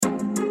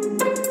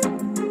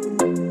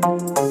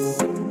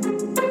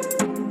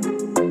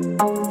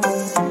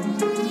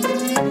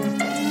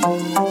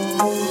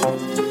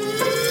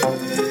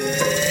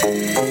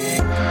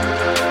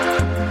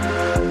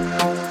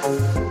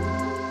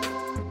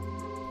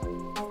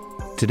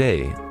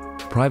Today,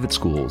 private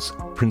schools,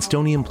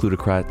 Princetonian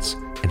plutocrats,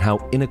 and how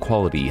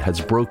inequality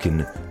has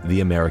broken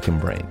the American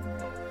brain.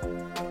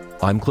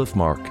 I'm Cliff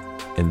Mark,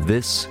 and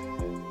this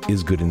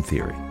is Good in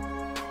Theory.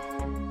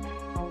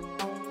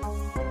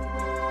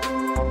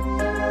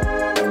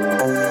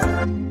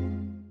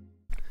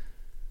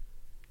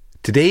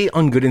 Today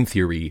on Good in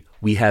Theory,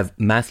 we have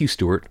Matthew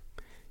Stewart.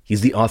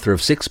 He's the author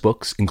of 6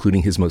 books,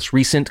 including his most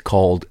recent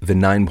called The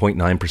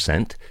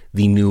 9.9%,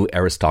 The New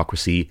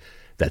Aristocracy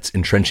That's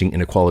Entrenching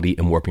Inequality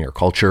and Warping Our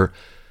Culture.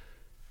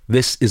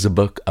 This is a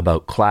book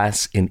about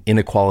class and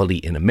inequality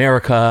in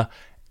America.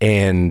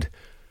 And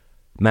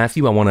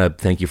Matthew, I want to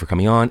thank you for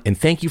coming on, and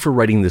thank you for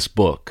writing this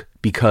book,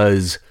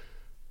 because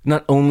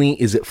not only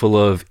is it full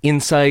of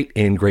insight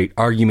and great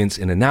arguments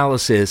and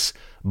analysis,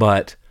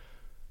 but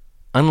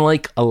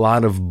unlike a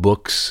lot of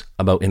books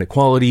about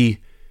inequality,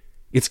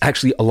 it's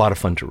actually a lot of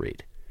fun to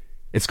read.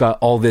 It's got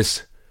all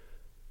this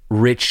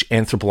rich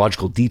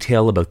anthropological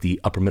detail about the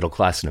upper middle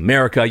class in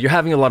America. You're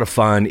having a lot of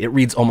fun. It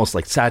reads almost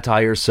like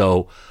satire.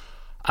 So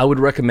I would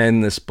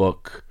recommend this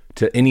book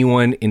to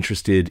anyone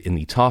interested in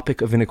the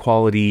topic of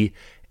inequality,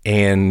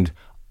 and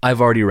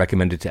I've already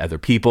recommended it to other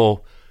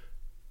people.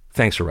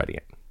 Thanks for writing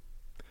it.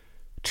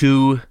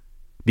 To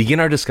begin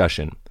our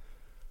discussion,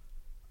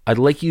 I'd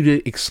like you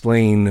to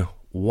explain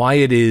why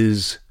it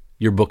is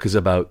your book is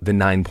about the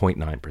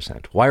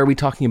 9.9%. Why are we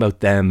talking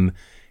about them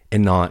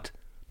and not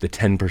the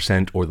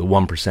 10% or the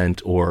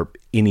 1% or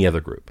any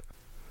other group?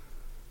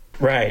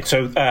 Right.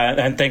 So,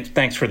 and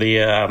thanks for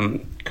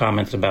the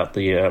comments about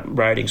the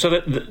writing. So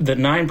the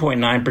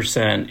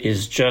 9.9%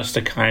 is just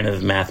a kind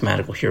of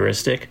mathematical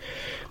heuristic,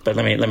 but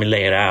let me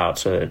lay it out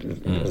so that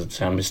it doesn't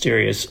sound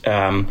mysterious.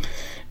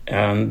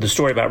 The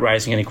story about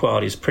rising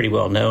inequality is pretty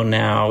well known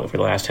now. For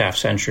the last half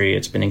century,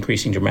 it's been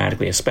increasing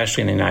dramatically,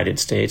 especially in the United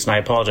States. And I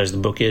apologize, the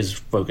book is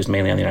focused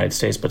mainly on the United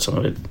States, but some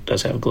of it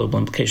does have global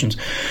implications.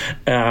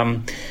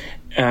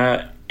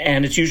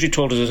 And it's usually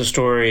told as a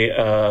story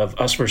of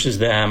us versus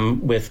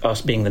them, with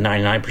us being the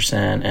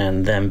 99%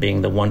 and them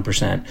being the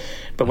 1%.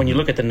 But when you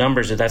look at the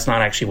numbers, that's not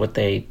actually what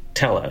they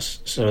tell us.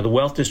 So the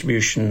wealth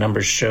distribution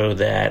numbers show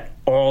that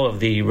all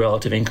of the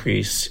relative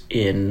increase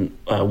in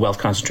wealth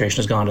concentration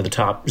has gone to the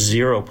top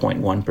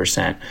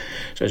 0.1%.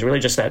 So it's really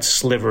just that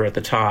sliver at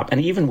the top. And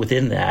even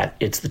within that,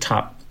 it's the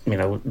top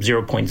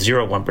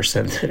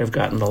 0.01% that have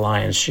gotten the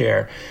lion's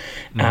share.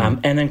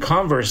 And then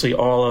conversely,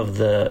 all of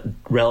the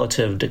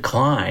relative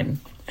decline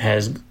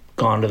has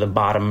gone to the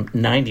bottom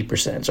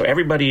 90%. So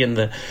everybody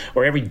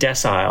every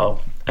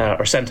decile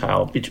or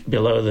centile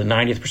below the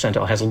 90th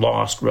percentile has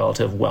lost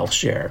relative wealth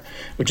share,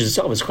 which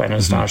itself is quite an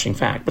astonishing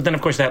fact. But then,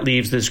 of course, that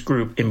leaves this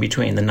group in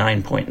between, the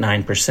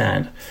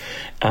 9.9%.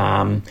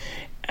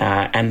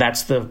 And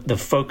that's the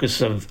focus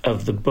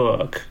of the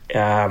book.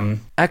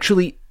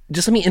 Actually,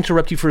 just let me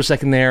interrupt you for a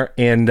second there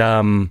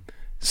and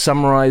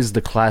summarize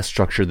the class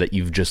structure that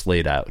you've just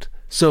laid out.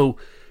 So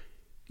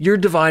you're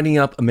dividing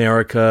up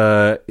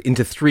America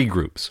into 3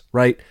 groups,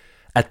 right?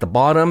 At the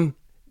bottom,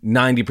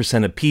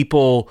 90% of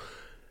people,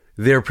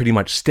 they're pretty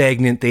much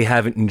stagnant. They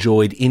haven't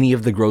enjoyed any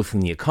of the growth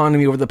in the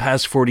economy over the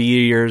past 40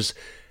 years.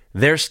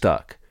 They're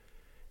stuck.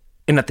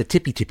 And at the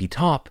tippy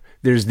top,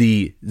 there's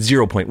the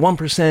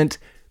 0.1%.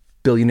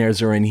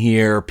 Billionaires are in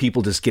here,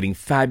 people just getting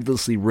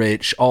fabulously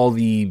rich, all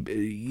the,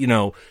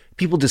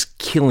 people just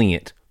killing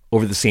it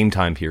over the same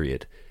time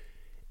period.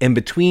 And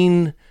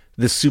between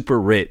the super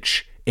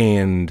rich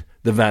and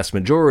the vast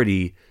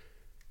majority,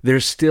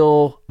 there's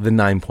still the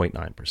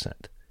 9.9%.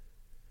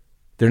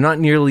 They're not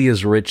nearly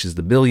as rich as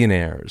the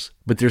billionaires,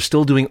 but they're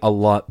still doing a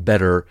lot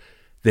better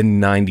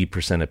than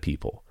 90% of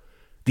people.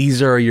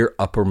 These are your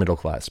upper middle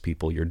class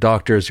people, your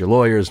doctors, your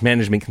lawyers,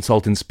 management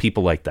consultants,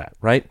 people like that,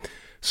 right?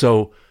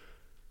 So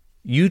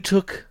you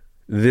took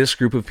this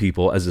group of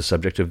people as the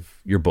subject of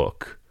your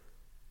book.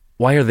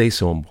 Why are they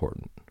so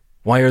important?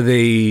 Why are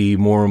they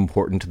more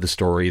important to the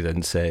story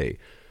than, say,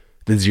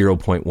 the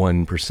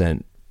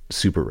 0.1%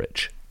 super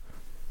rich?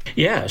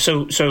 Yeah,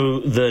 so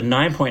the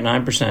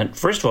 9.9%,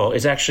 first of all,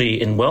 is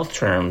actually in wealth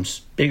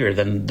terms bigger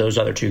than those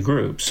other 2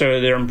 groups.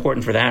 So they're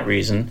important for that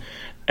reason.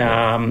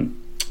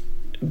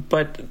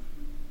 But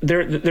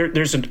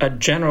there's a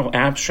general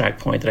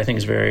abstract point that I think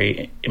is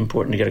very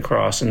important to get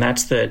across, and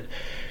that's that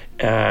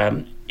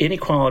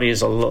inequality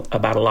is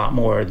about a lot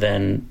more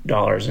than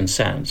dollars and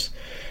cents.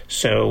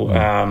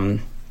 So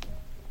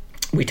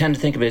we tend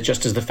to think of it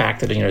just as the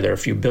fact that there are a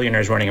few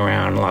billionaires running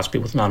around and lots of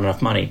people with not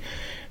enough money.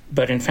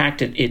 But in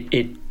fact,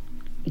 it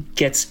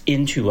gets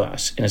into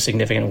us in a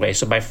significant way.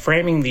 So by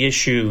framing the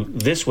issue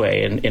this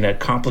way, in a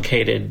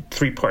complicated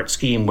 3-part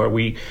scheme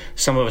where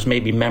some of us may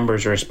be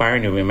members or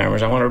aspiring to be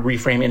members, I want to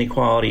reframe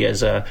inequality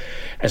as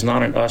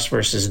not an us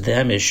versus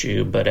them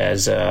issue, but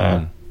as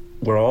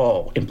we're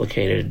all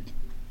implicated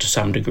to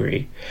some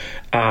degree.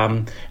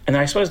 And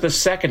I suppose the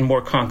second,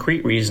 more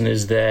concrete reason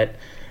is that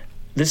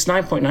this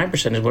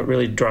 9.9% is what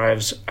really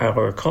drives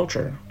our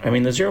culture. I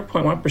mean, the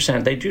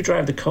 0.1%, they do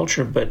drive the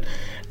culture, but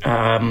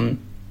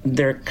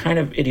they're kind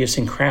of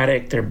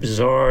idiosyncratic, they're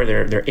bizarre,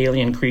 they're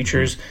alien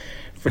creatures.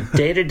 for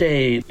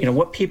day-to-day,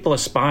 what people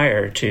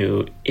aspire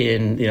to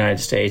in the United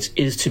States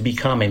is to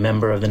become a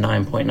member of the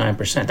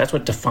 9.9%. That's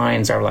what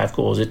defines our life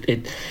goals.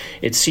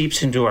 It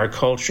seeps into our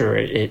culture.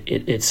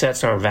 It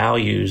sets our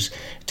values.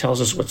 It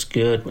tells us what's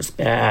good, what's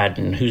bad,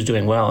 and who's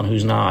doing well and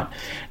who's not.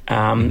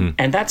 And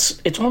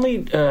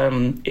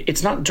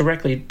it's not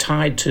directly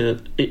tied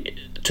to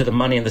the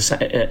money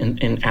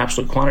in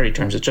absolute quantity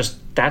terms. It's just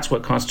that's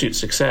what constitutes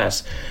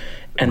success.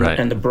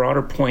 And the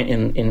broader point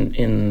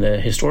in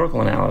the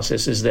historical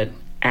analysis is that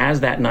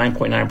as that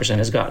 9.9%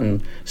 has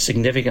gotten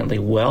significantly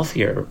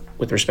wealthier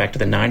with respect to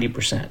the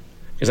 90%,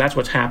 because that's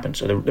what's happened.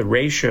 So the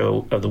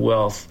ratio of the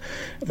wealth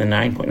of the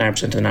 9.9%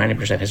 to the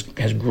 90%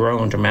 has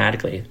grown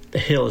dramatically. The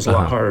hill is a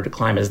lot harder to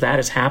climb. As that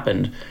has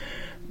happened,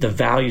 the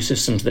value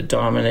systems that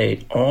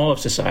dominate all of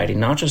society,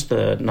 not just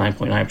the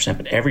 9.9%,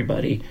 but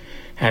everybody,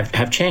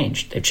 have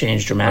changed. They've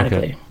changed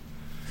dramatically. Okay.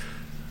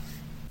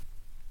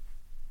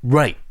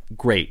 Right.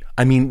 Great.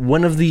 I mean,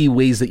 one of the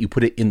ways that you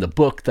put it in the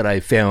book that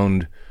I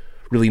found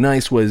really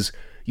nice was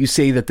you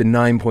say that the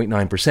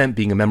 9.9%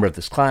 being a member of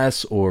this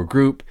class or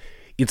group,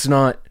 it's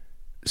not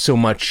so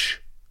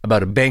much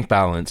about a bank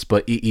balance,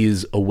 but it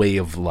is a way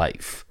of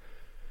life.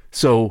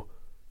 So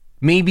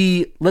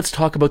maybe let's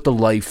talk about the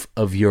life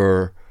of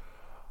your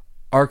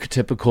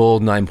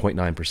archetypical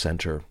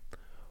 9.9%er.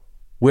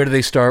 Where do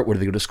they start? Where do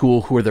they go to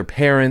school? Who are their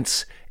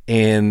parents?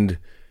 And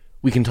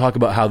we can talk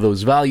about how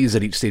those values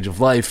at each stage of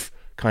life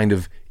kind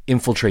of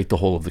infiltrate the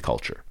whole of the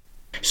culture.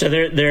 So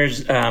there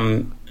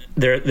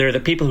are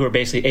the people who are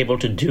basically able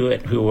to do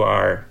it, who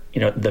are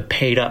the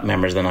paid up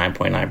members of the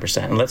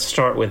 9.9%. And let's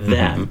start with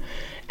them,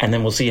 and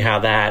then we'll see how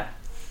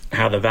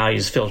the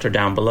values filter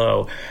down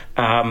below.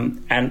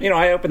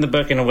 I open the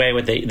book in a way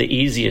with the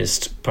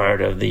easiest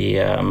part of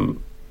the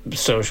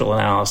social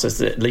analysis,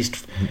 at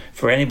least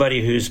for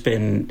anybody who's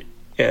been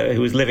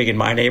who's living in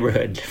my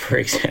neighborhood, for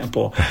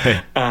example,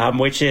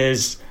 which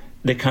is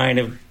the kind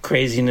of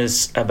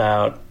craziness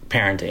about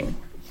parenting,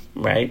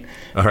 right?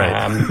 All right.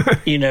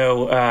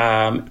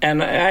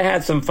 And I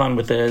had some fun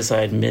with this.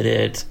 I admit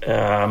it.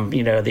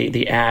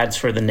 The ads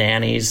for the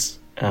nannies.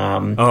 They are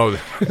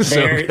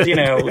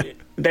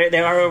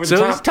over the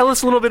top. So tell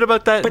us a little bit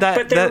about that.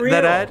 But they're real.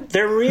 That ad.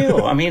 They're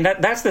real. I mean,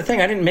 that's the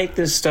thing. I didn't make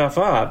this stuff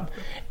up,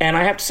 and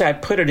I have to say I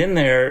put it in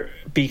there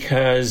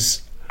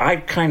because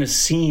I've kind of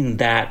seen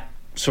that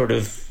sort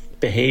of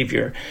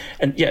behavior.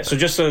 And so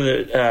just so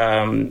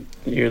that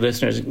your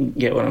listeners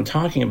get what I'm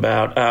talking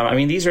about,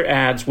 these are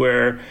ads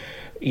where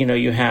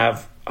you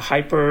have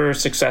hyper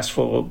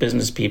successful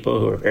business people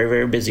who are very,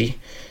 very busy,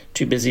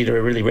 too busy to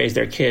really raise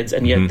their kids,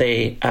 and yet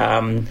they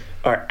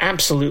are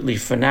absolutely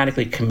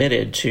fanatically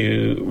committed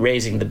to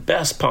raising the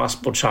best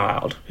possible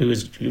child, who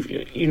is, from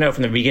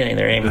the beginning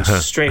they're aiming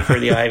straight for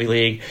the Ivy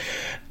League,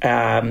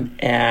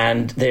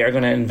 and they are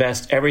going to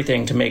invest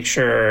everything to make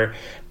sure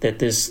that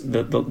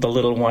the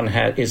little one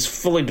is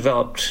fully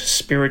developed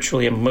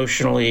spiritually,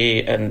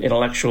 emotionally, and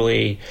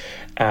intellectually,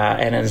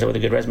 and ends up with a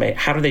good resume.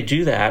 How do they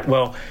do that?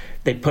 Well,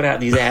 they put out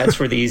these ads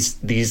for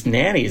these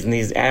nannies, and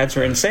these ads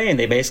are insane.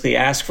 They basically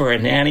ask for a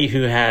nanny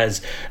who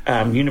has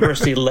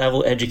university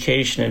level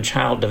education in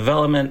child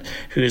development,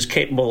 who is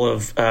capable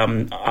of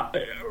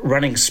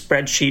running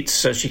spreadsheets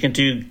so she can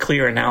do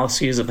clear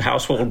analyses of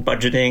household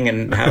budgeting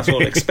and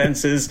household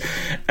expenses.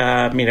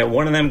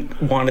 One of them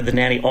wanted the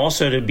nanny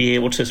also to be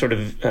able to sort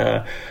of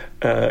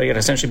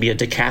essentially be a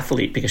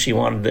decathlete, because she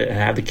wanted to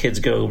have the kids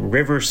go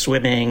river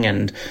swimming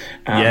and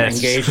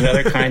engage in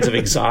other kinds of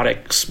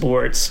exotic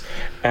sports.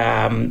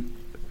 And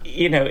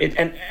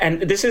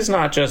this is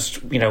not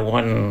just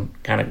one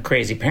kind of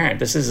crazy parent.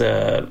 This is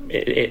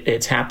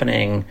it's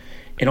happening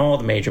in all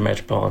the major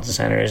metropolitan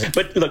centers.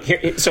 But look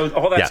here, so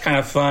all that's kind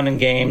of fun and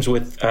games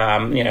with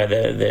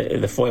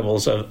the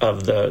foibles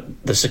of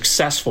the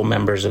successful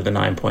members of the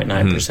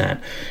 9.9%,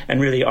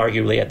 and really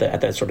arguably at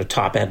that sort of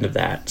top end of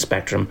that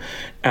spectrum.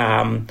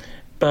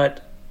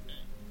 But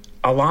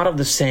a lot of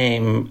the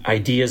same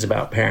ideas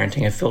about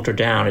parenting have filtered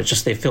down. It's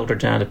just they filtered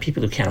down to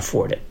people who can't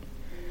afford it.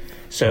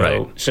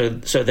 So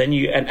then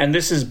and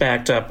this is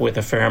backed up with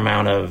a fair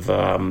amount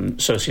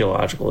of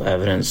sociological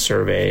evidence,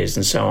 surveys,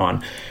 and so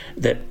on,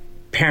 that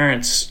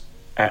parents,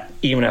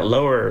 even at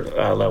lower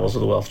levels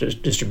of the wealth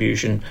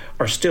distribution,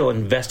 are still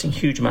investing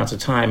huge amounts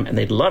of time, and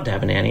they'd love to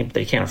have a nanny, but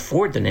they can't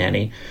afford the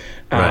nanny.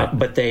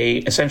 But they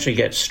essentially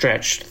get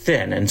stretched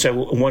thin. And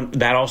so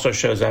that also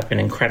shows up in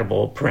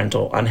incredible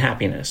parental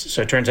unhappiness.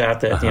 So it turns out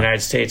that the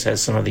United States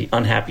has some of the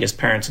unhappiest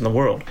parents in the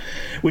world,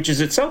 which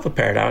is itself a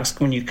paradox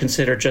when you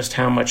consider just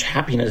how much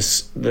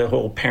happiness the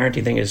whole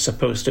parenting thing is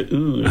supposed to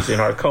ooze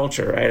in our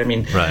culture, right? I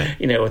mean,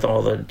 with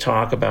all the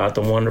talk about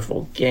the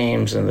wonderful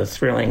games and the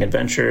thrilling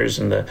adventures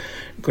and the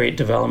great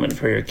development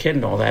for your kid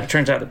and all that, it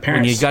turns out that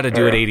parents... When you got to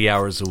do it 80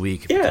 hours a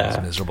week, it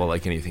becomes miserable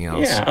like anything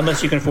else. Yeah,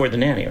 unless you can afford the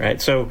nanny,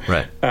 right? So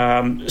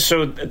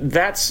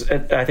that's,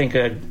 I think,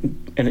 an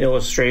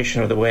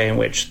illustration of the way in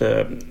which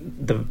the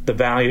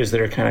values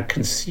that are kind of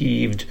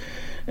conceived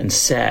and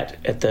set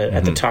at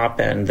the top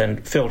end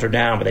then filter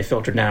down, but they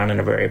filter down in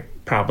a very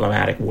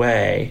problematic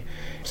way.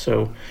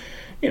 So,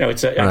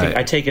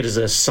 I take it as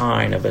a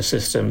sign of a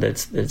system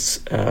that's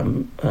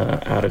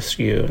out of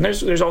skew. And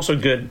there's also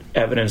good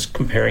evidence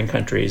comparing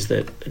countries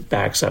that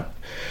backs up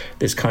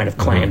this kind of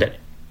claim that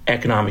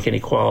economic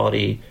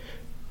inequality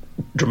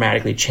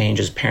dramatically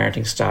changes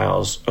parenting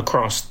styles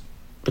across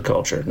the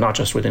culture, not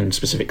just within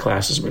specific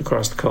classes, but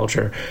across the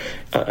culture.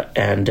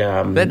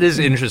 That is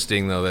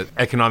interesting, though, that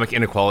economic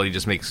inequality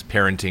just makes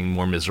parenting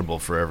more miserable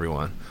for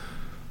everyone.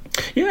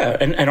 Yeah,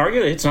 and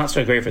arguably it's not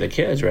so great for the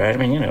kids, right? I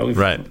mean,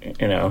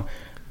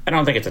 I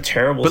don't think it's a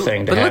terrible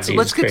thing to have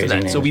let's get to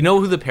that. names. So we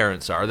know who the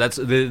parents are. That's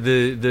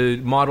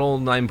the model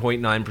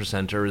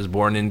 9.9%er is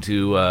born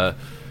into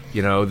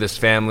this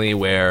family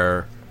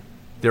where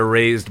they're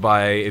raised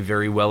by a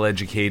very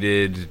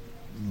well-educated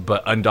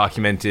but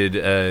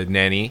undocumented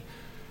nanny,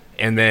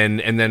 and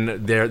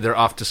then they're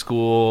off to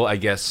school. I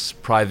guess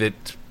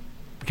private,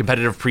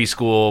 competitive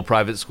preschool,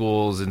 private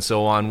schools, and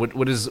so on.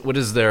 What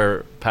is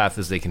their path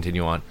as they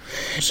continue on?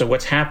 So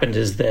what's happened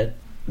is that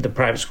the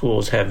private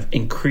schools have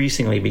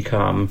increasingly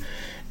become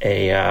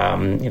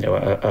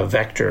a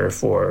vector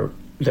for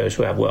those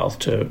who have wealth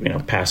to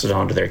pass it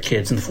on to their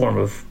kids in the form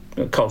of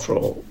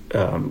cultural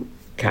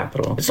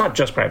capital. It's not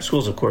just private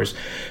schools, of course,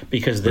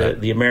 because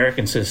the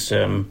American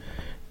system.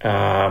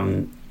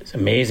 It's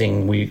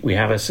amazing. We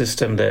have a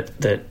system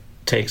that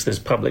takes this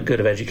public good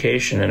of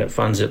education and it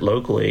funds it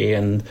locally,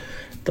 and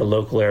the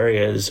local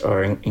areas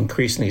are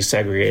increasingly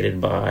segregated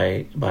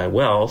by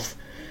wealth.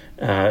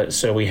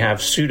 So we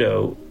have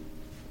pseudo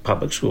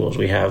public schools.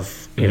 We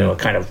have a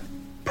kind of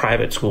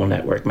private school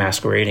network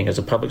masquerading as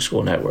a public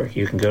school network.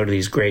 You can go to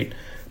these great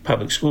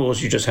public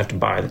schools. You just have to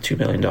buy the $2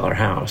 million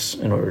house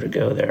in order to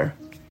go there.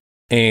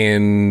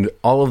 And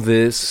all of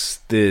this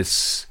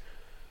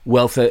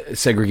wealth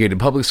segregated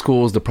public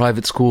schools, the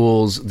private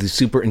schools, the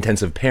super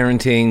intensive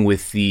parenting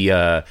with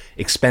the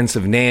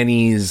expensive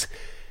nannies.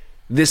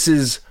 This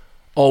is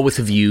all with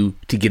a view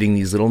to getting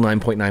these little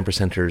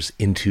 9.9%ers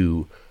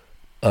into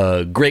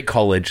a great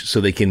college so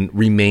they can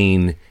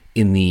remain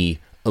in the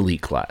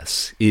elite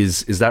class.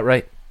 Is that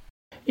right?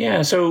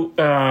 Yeah. So,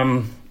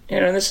 and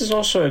this is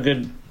also a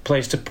good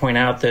place to point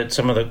out that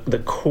some of the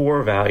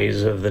core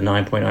values of the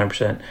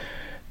 9.9%,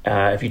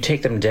 if you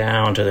take them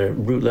down to the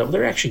root level,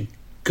 they're actually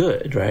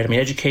good, right? I mean,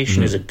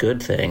 education is a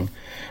good thing,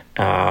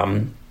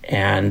 and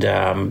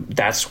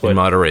that's what in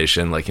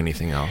moderation, like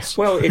anything else.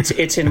 Well,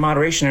 it's in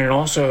moderation, and it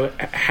also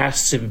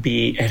has to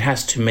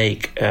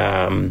make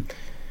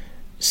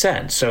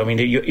sense. So, I mean,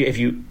 if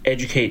you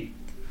educate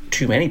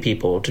too many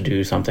people to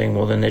do something,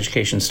 well, then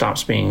education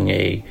stops being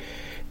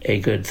a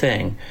good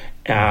thing.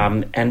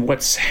 And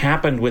what's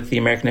happened with the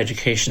American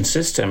education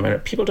system,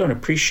 and people don't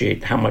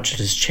appreciate how much it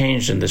has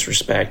changed in this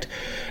respect.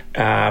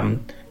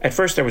 At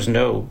first, there was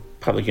no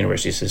public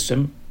university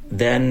system.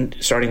 Then,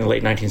 starting in the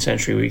late 19th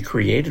century, we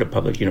created a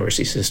public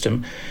university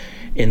system.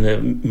 In the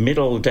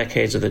middle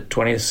decades of the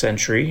 20th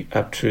century,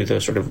 up to the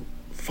sort of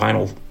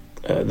final,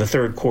 the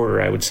third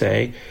quarter, I would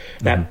say,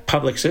 that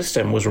public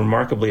system was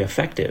remarkably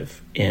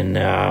effective in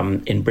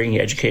bringing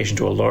education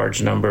to a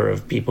large number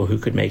of people who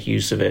could make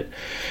use of it.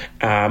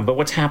 But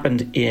what's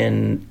happened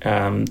in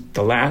starting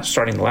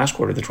the last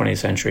quarter of the 20th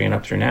century and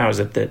up through now is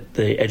that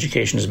the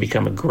education has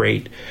become a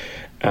great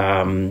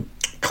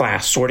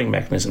class sorting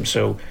mechanism.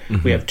 So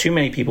we have too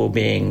many people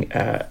going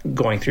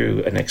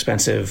through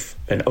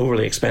an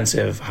overly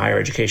expensive higher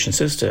education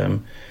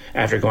system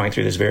after going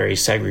through this very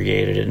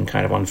segregated and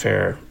kind of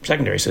unfair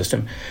secondary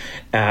system.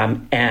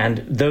 And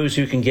those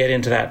who can get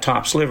into that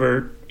top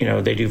sliver,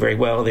 they do very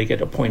well. They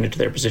get appointed to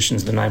their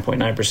positions, the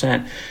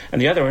 9.9%.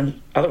 And the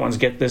other ones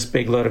get this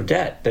big load of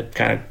debt that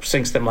kind of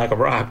sinks them like a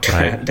rock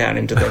down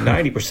into the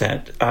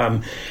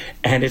 90%.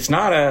 And it's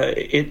not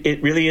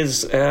it really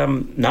is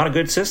not a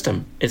good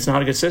system. It's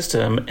not a good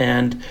system.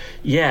 And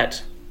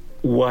yet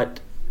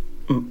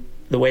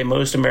the way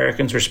most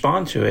Americans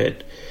respond to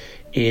it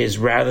is,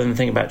 rather than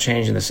think about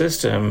changing the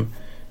system,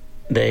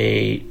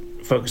 they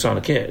focus on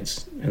the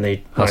kids, and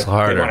they want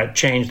to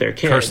change their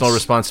kids. Personal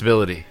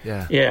responsibility.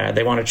 Yeah,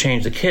 they want to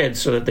change the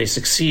kids so that they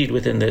succeed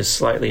within this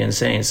slightly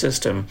insane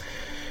system.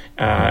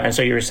 And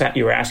so you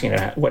were asking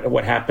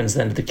what happens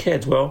then to the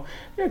kids. Well,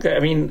 I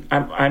mean,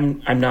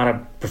 I'm not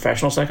a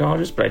professional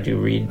psychologist, but I do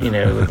read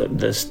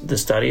the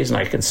studies, and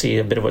I can see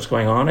a bit of what's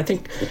going on. I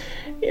think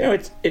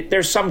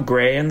there's some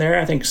gray in there.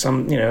 I think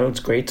it's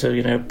great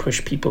to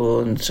push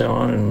people and so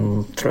on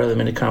and throw them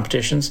into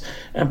competitions,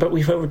 but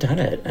we've overdone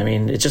it. I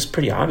mean, it's just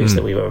pretty obvious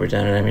that we've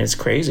overdone it. I mean, it's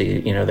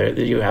crazy.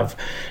 You have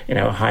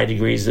high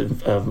degrees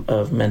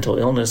of mental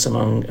illness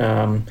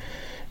among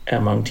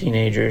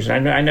teenagers.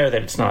 And I know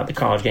that it's not, the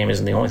college game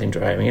isn't the only thing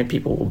driving it.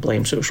 People will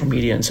blame social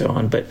media and so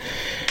on, but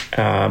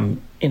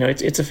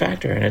it's a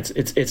factor, and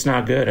it's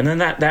not good. And then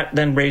that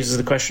then raises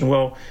the question: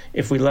 well,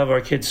 if we love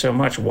our kids so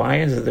much, why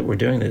is it that we're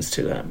doing this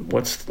to them?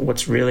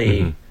 What's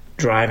really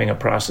driving a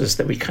process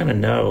that we kind of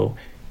know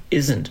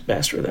isn't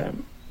best for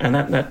them? And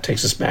that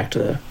takes us back to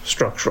the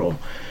structural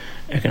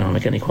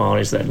economic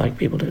inequalities that I'd like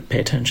people to pay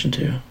attention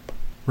to.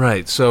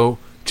 Right. So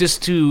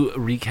just to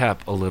recap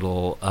a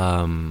little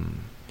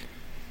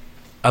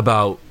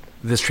about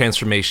this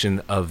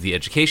transformation of the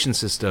education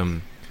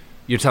system,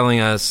 you're telling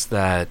us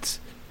that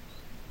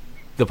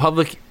the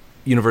public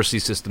university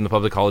system, the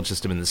public college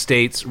system in the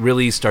States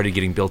really started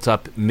getting built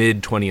up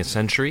mid-20th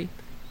century,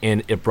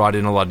 and it brought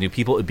in a lot of new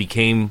people. It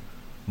became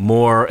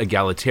more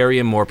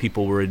egalitarian, more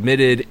people were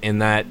admitted,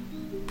 and that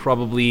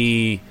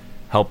probably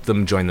helped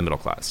them join the middle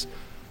class.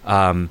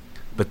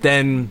 But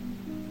then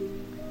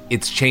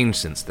it's changed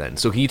since then.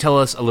 So can you tell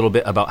us a little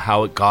bit about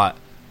how it got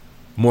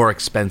more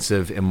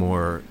expensive and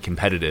more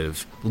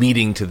competitive,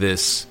 leading to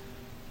this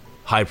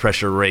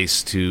high-pressure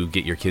race to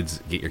get your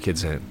kids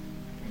in?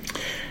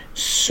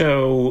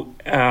 So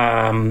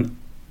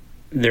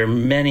there are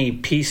many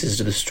pieces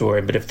to the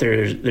story, but if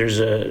there's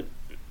a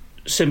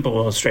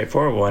simple,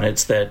 straightforward one,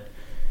 it's that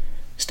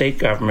state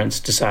governments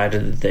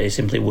decided that they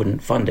simply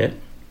wouldn't fund it.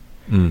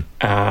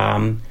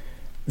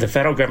 The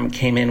federal government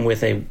came in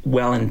with a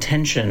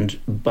well-intentioned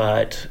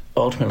but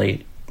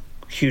ultimately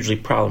hugely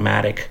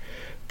problematic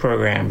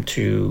program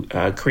to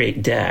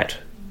create debt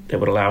that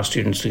would allow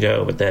students to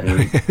go, but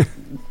then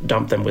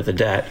dump them with the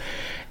debt.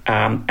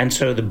 And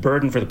so the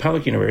burden for the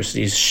public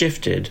universities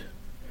shifted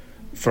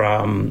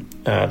from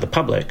the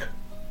public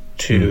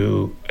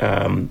to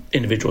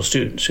individual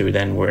students who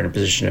then were in a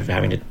position of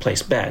having to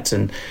place bets.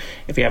 And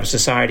if you have a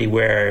society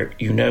where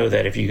you know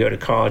that if you go to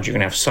college, you're going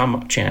to have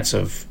some chance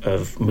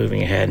of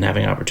moving ahead and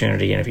having an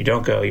opportunity, and if you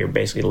don't go, you're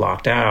basically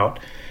locked out,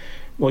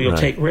 well, you'll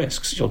take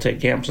risks, you'll take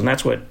gambles. And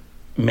that's what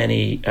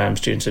many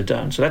students have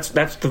done. So that's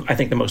I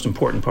think, the most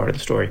important part of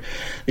the story.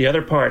 The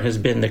other part has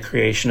been the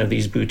creation of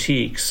these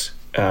boutiques,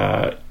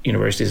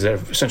 universities that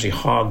have essentially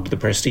hogged the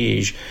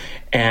prestige.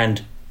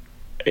 And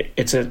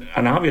it's an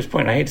obvious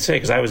point, I hate to say,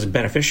 because I was a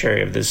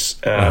beneficiary of this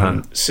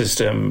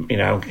system,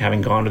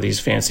 having gone to these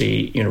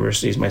fancy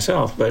universities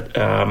myself. But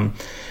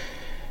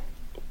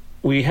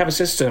we have a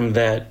system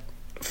that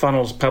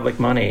funnels public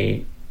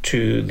money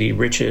to the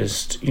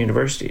richest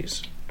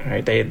universities.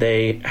 Right?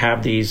 They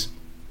have these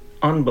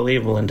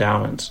unbelievable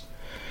endowments.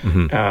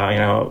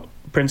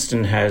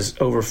 Princeton has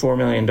over $4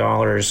 million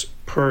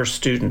per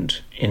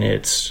student in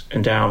its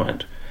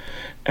endowment.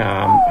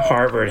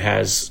 Harvard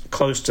has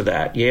close to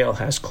that. Yale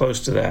has close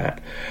to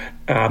that.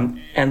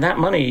 And that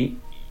money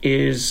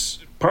is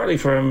partly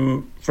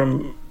from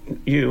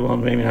you, well,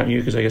 maybe not you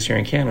because I guess you're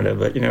in Canada,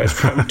 but it's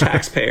from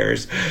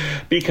taxpayers,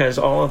 because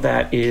all of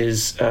that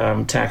is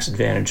tax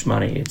advantaged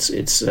money. It's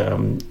tax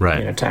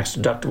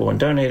deductible and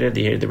donated.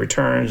 The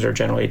returns are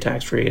generally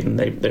tax free, and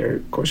they're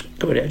of course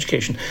go to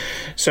education.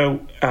 So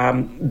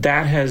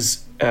that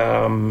has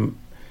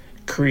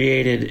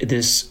created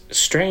this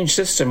strange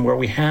system where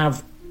we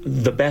have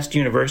the best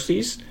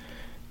universities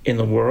in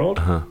the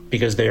world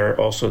because they are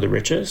also the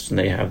richest, and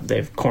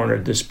they've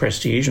cornered this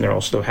prestige, and they're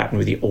also happen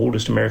to be the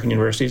oldest American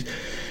universities,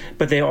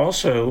 but they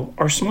also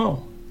are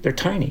small. They're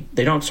tiny.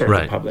 They don't serve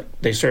the public.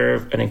 They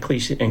serve an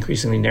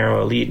increasingly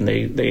narrow elite, and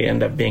they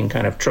end up being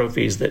kind of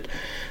trophies that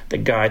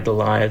guide the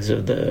lives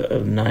of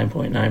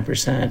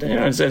 9.9%.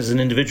 As an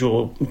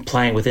individual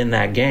playing within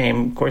that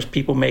game, of course,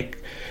 people make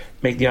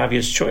the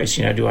obvious choice.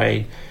 Do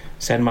I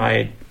send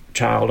my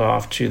child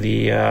off to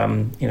the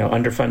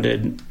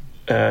underfunded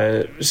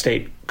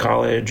state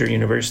college or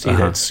university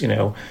that's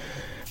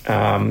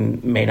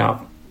may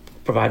not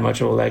provide much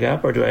of a leg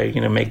up, or do I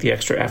make the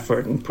extra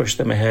effort and push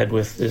them ahead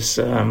with this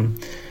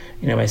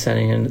by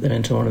sending them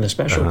into one of the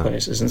special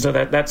places? And so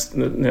that's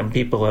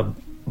people have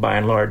by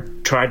and large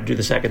tried to do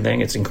the second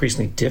thing. It's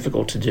increasingly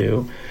difficult to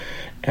do,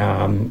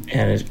 and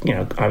it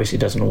obviously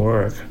doesn't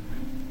work.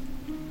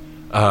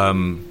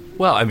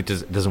 Well, I mean,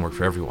 it doesn't work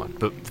for everyone,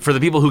 but for the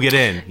people who get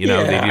in, they do.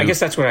 I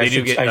guess that's what I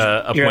should. Get you're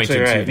appointed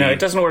absolutely right. to No, it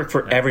doesn't work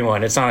for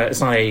everyone. It's not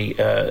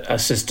a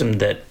system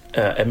that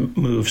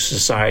moves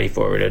society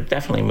forward. It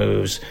definitely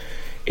moves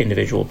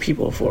individual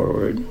people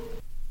forward.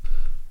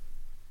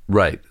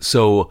 Right.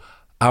 So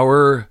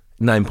our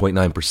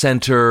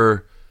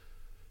 9.9%er,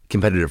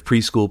 competitive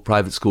preschool,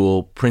 private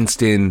school,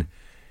 Princeton.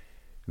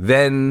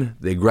 Then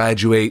they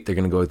graduate. They're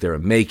going to go out there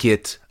and make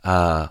it.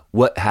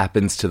 What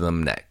happens to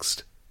them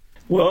next?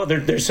 Well,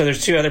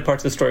 there's two other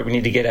parts of the story we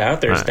need to get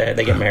out. There's that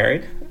they get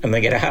married and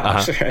they get a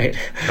house, right?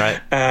 Right.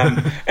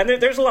 And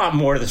there's a lot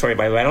more to the story,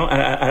 by the way.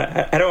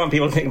 I don't want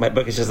people to think my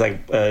book is just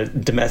like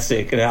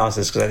domestic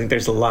analysis, because I think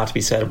there's a lot to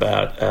be said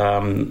about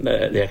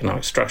the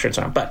economic structure and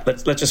so on. But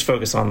let's just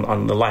focus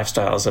on the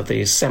lifestyles of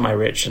these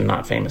semi-rich and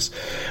not famous.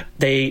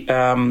 They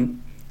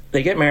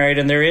get married,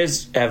 and there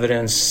is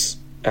evidence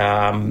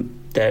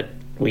that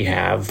we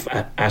have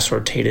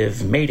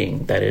assortative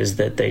mating. That is,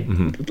 that they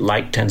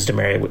like tends to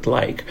marry with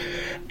like.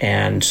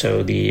 And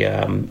so the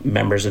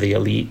members of the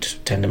elite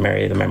tend to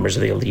marry the members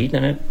of the elite.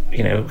 And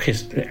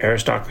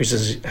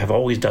aristocracies have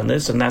always done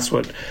this, and that's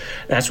what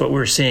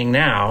we're seeing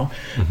now.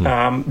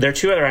 There are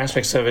two other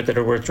aspects of it that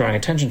are worth drawing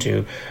attention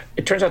to.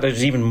 It turns out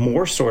there's even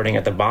more sorting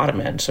at the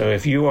bottom end. So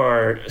if you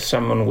are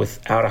someone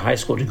without a high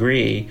school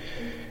degree,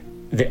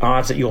 the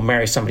odds that you'll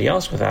marry somebody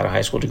else without a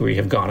high school degree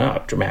have gone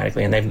up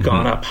dramatically, and they've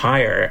gone up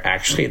higher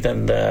actually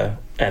than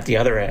at the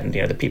other end,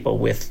 the people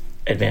with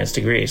advanced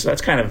degrees. So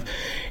that's kind of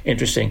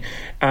interesting.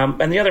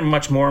 And the other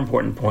much more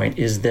important point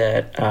is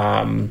that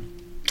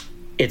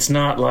it's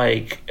not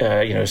like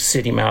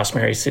city mouse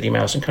marries city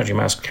mouse and country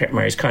mouse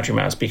marries country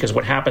mouse, because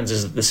what happens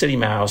is that the city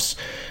mouse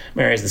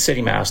marries the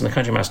city mouse and the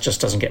country mouse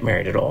just doesn't get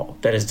married at all.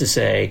 That is to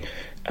say,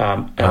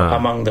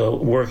 among the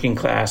working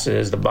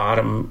classes, the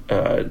bottom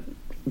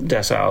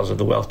deciles of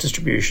the wealth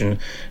distribution,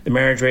 the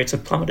marriage rates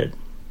have plummeted.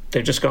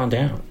 They've just gone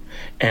down.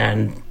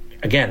 And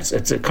again,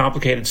 it's a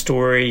complicated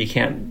story.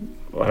 I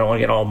don't want to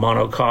get all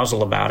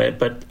monocausal about it,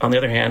 but on the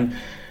other hand,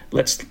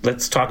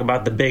 let's talk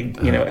about the big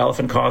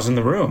elephant cause in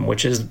the room,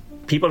 which is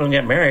people don't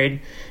get married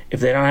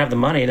if they don't have the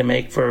money to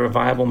make for a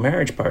viable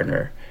marriage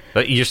partner.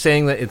 But you're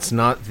saying that it's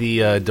not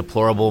the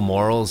deplorable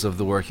morals of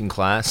the working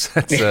class?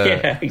 That's,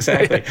 yeah,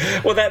 exactly.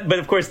 Well, but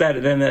of course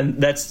then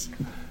that's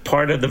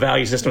part of the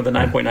value system of the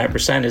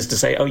 9.9% is to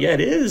say, oh yeah,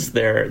 it is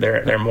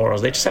their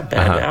morals. They just have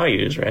bad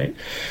values, right?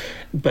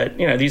 But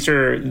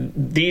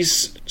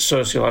these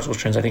sociological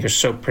trends, I think, are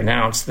so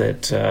pronounced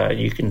that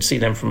you can see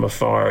them from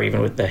afar,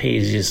 even with the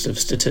haziest of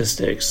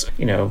statistics.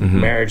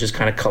 Marriage has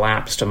kind of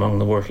collapsed among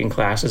the working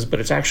classes, but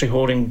it's actually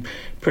holding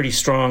pretty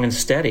strong and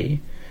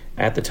steady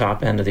at the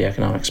top end of the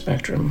economic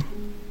spectrum.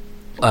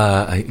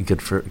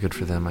 Good for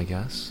them, I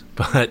guess.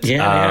 But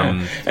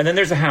yeah. And then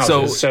there's the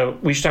houses. So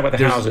we should talk about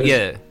the houses.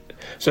 Yeah.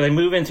 So they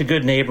move into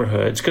good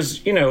neighborhoods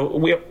because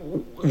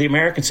the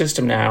American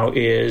system now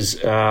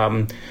is.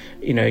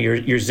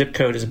 Your zip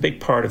code is a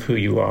big part of who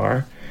you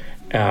are.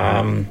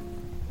 And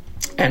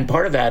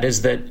part of that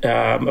is that,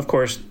 of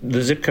course,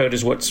 the zip code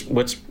is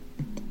what's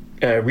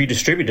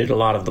redistributed a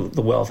lot of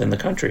the wealth in the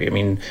country. I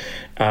mean,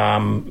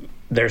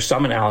 there's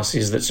some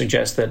analyses that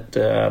suggest that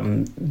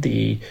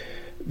the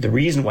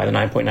reason why the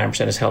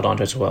 9.9% has held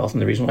onto its wealth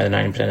and the reason why the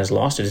 90% has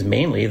lost it is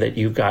mainly that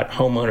you've got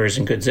homeowners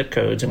in good zip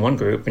codes in one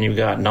group and you've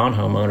got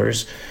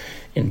non-homeowners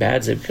in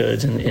bad zip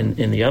codes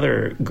in the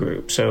other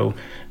group. So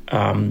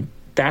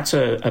that's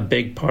a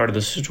big part of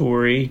the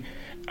story.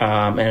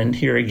 And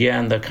here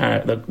again, the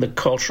kind of the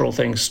cultural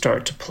things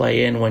start to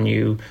play in when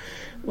you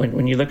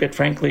look at,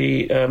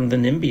 frankly, the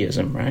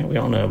NIMBYism, right? We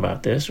all know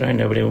about this, right?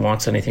 Nobody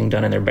wants anything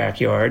done in their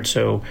backyard.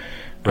 So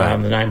the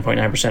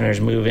 9.9%ers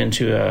move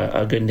into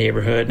a good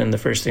neighborhood, and the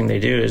first thing they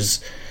do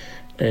is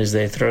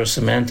they throw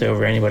cement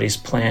over anybody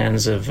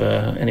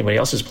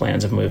else's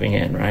plans of moving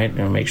in, right?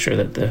 Make sure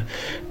that the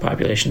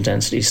population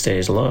density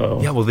stays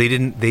low. Yeah, well, they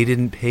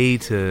didn't pay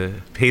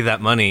that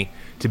money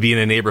to be in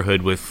a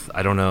neighborhood with,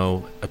 I don't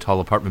know, a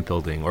tall apartment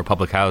building or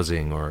public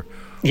housing or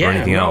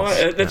anything else.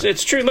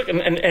 It's true. Look,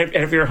 and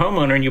if you're a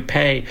homeowner and you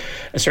pay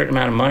a certain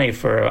amount of money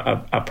for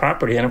a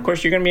property, then of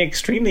course you're going to be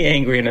extremely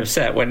angry and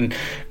upset when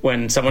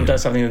someone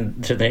does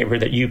something to the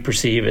neighborhood that you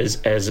perceive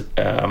as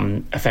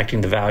affecting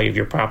the value of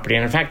your property.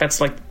 And in fact, that's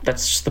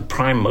just the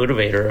prime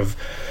motivator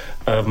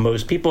of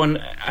most people.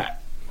 And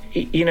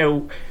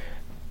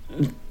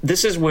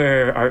this is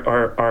where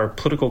our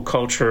political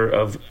culture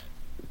of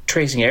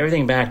tracing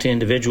everything back to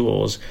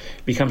individuals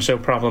becomes so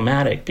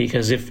problematic,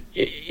 because if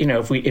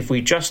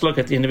we just look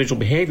at the individual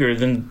behavior,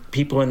 then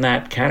people in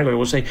that category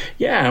will say,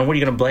 yeah, what are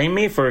you going to blame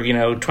me for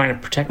trying to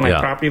protect my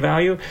property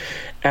value?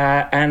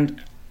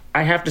 And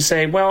I have to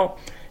say, well,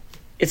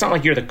 it's not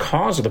like you're the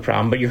cause of the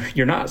problem, but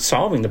you're not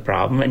solving the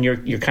problem, and you're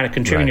kind of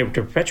contributing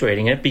to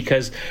perpetuating it,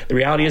 because the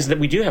reality is that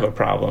we do have a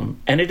problem,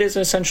 and it is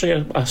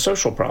essentially a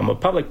social problem, a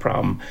public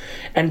problem.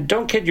 And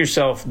don't kid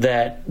yourself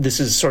that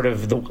this is sort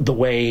of the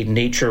way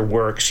nature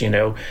works.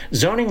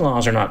 Zoning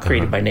laws are not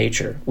created by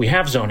nature. We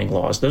have zoning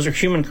laws; those are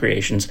human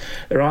creations.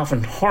 They're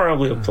often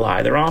horribly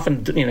applied. They're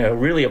often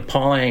really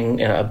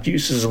appalling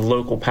abuses of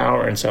local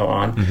power and so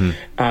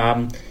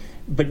on.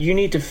 But we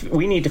need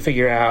to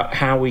figure out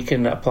how we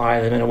can apply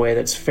them in a way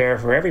that's fair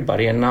for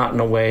everybody and not in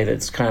a way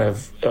that's kind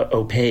of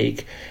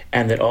opaque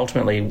and that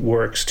ultimately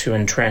works to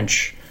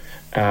entrench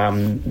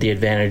the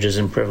advantages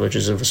and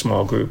privileges of a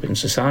small group in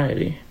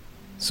society.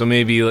 So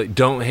maybe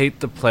don't hate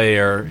the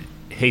player,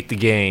 hate the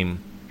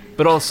game,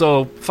 but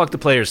also fuck the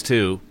players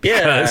too.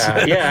 Yeah.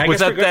 I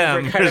without guess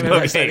them, we're kind of no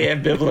the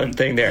ambivalent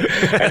thing there.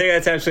 I think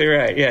that's absolutely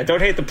right. Yeah,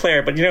 don't hate the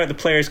player, but the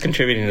player is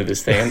contributing to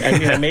this thing,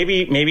 and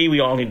maybe we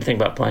all need to think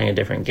about playing a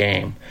different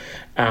game.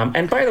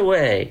 And by the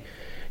way,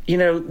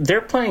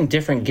 they're playing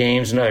different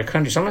games in other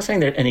countries. I'm not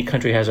saying that any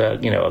country has a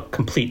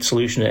complete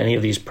solution to any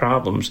of these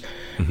problems,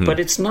 but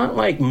it's not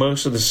like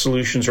most of the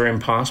solutions are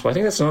impossible. I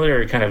think that's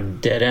another kind of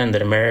dead end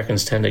that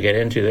Americans tend to get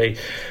into.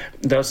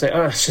 They'll say,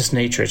 oh, it's just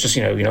nature. It's just,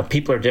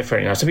 people are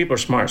different. Some people are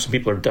smart, some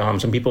people are dumb,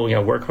 some people,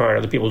 work hard,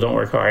 other people don't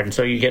work hard. And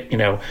so you get,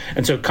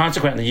 and so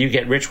consequently you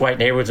get rich white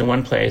neighborhoods in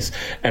one place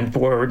and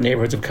poor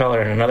neighborhoods of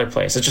color in another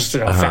place. It's just a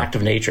fact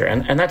of nature.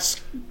 And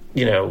that's,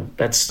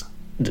 that's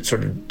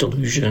sort of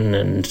delusion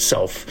and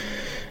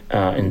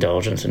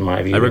self-indulgence in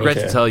my view. I regret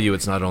to tell you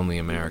it's not only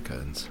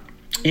Americans.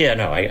 Yeah,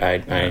 no,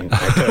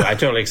 I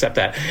totally accept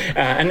that.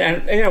 And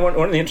one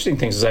of the interesting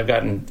things is I've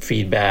gotten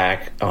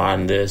feedback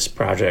on this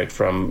project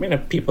from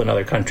people in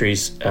other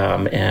countries,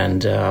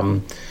 and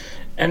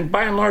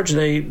by and large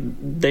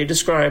they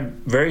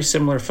describe very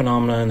similar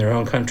phenomena in their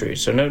own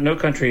countries. So no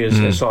country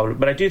is solved.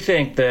 But I do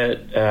think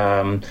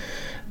that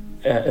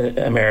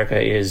America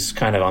is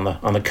kind of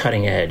on the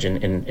cutting edge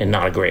in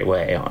not a great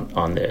way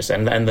on this,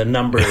 and the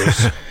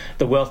numbers,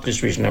 the wealth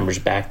distribution numbers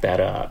back that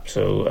up.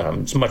 So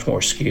it's much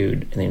more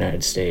skewed in the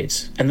United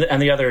States, and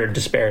the other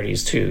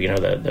disparities too.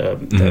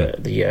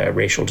 The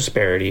racial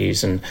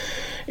disparities and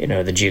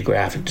the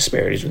geographic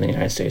disparities within the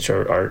United States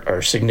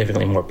are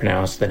significantly more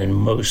pronounced than in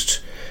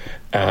most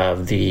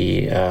of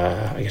the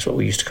I guess what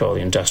we used to call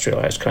the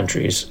industrialized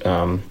countries.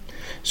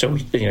 So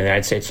the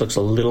United States looks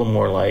a little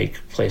more like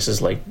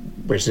places like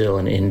Brazil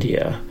and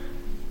India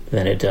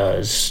than it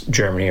does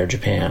Germany or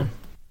Japan.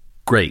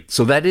 Great.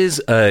 So that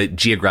is a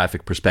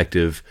geographic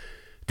perspective.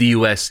 The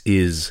U.S.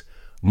 is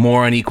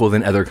more unequal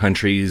than other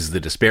countries.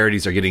 The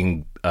disparities are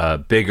getting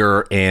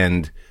bigger,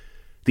 and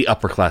the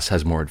upper class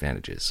has more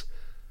advantages.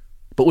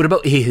 But what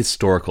about a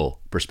historical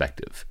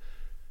perspective?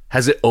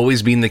 Has it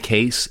always been the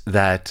case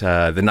that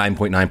the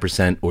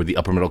 9.9% or the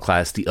upper middle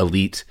class, the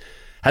elite,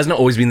 hasn't it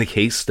always been the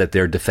case that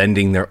they're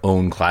defending their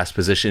own class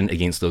position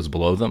against those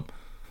below them?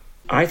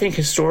 I think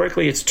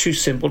historically it's too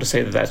simple to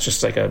say that that's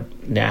just like a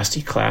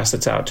nasty class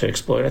that's out to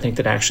exploit. I think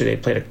that actually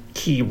they played a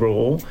key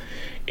role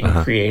in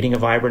creating a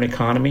vibrant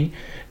economy.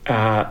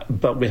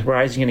 But with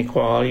rising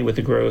inequality, with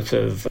the growth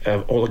of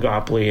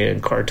oligopoly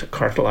and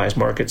cartelized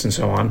markets and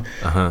so on,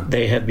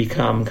 they have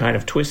become kind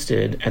of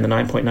twisted. And the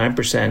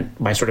 9.9%,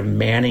 by sort of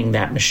manning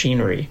that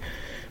machinery,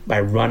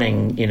 by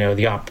running,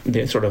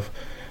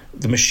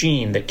 the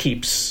machine that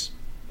keeps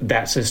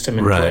that system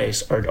in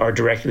place are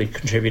directly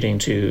contributing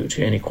to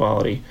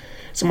inequality.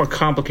 It's a more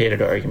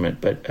complicated argument,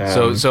 but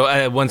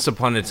so once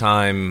upon a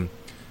time,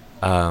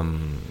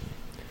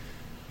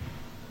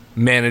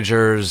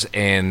 managers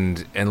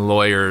and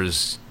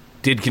lawyers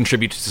did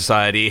contribute to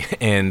society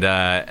and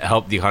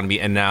help the economy,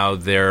 and now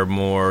they're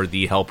more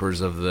the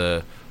helpers of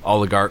the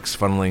oligarchs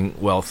funneling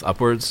wealth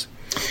upwards.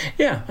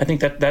 Yeah, I think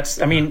that's.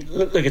 I mean,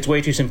 look, it's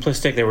way too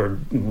simplistic. There were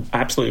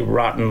absolutely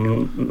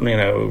rotten,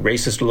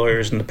 racist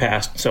lawyers in the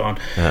past, and so on.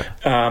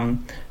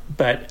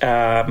 But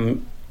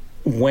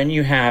when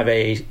you have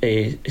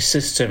a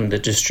system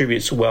that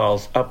distributes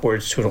wealth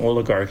upwards to an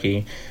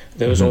oligarchy,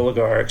 those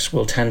oligarchs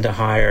will tend to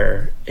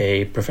hire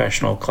a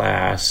professional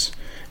class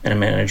and a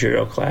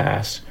managerial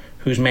class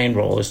whose main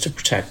role is to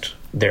protect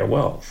their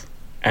wealth,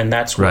 and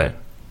that's what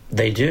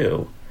they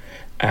do,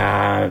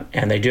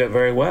 and they do it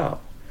very well.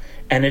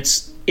 And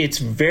it's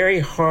very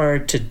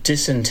hard to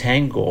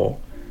disentangle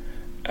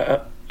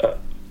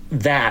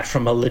that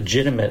from a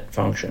legitimate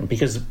function,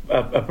 because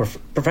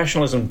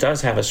professionalism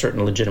does have a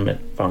certain legitimate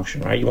function,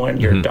 right? You want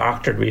your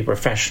doctor to be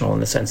professional in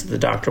the sense that the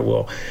doctor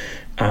will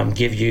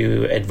give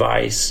you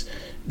advice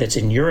that's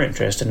in your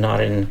interest and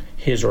not in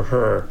his or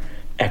her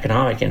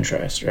economic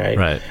interest,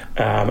 right?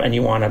 And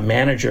you want a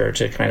manager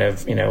to kind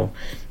of,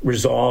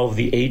 resolve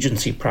the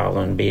agency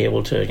problem and be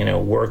able to,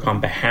 work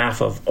on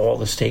behalf of all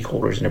the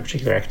stakeholders in a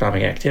particular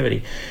economic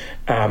activity.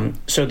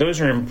 So those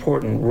are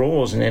important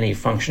roles in any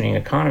functioning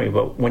economy.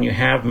 But when you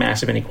have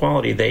massive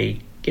inequality, they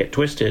get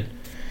twisted.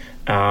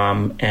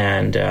 Huge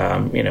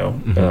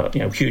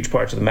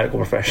parts of the medical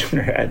profession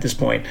at this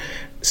point,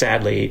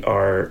 sadly,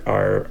 are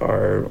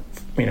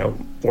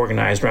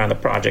organized around the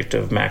project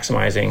of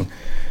maximizing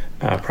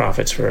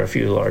profits for a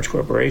few large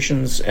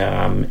corporations,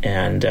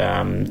 and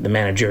the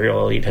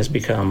managerial elite has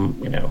become,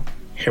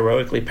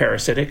 heroically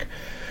parasitic.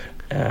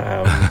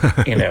 Seriously,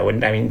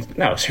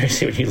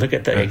 when you look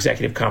at the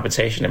executive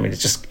compensation, I mean,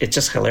 it's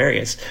just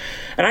hilarious.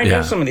 And I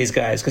know some of these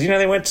guys because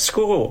they went to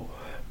school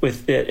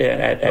with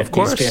at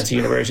these fancy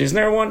universities,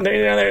 and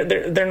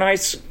they're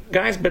nice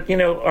guys, but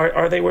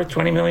are they worth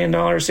 $20 million,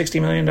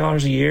 $60 million a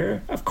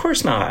year? Of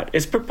course not.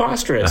 It's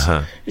preposterous.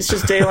 It's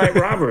just daylight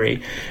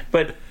robbery.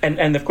 But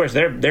and of course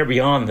they're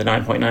beyond the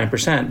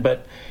 9.9%,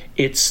 but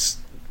it's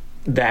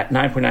that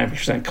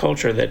 9.9%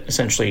 culture that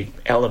essentially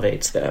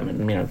elevates them,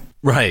 and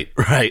Right.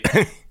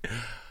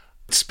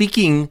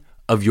 Speaking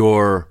of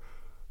your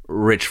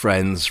rich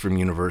friends from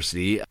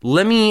university,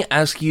 let me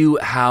ask you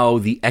how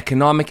the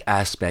economic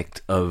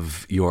aspect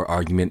of your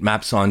argument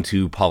maps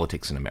onto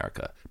politics in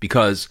America.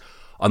 Because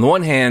on the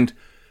one hand,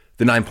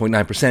 the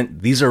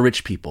 9.9%, these are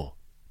rich people.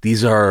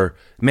 These are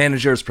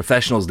managers,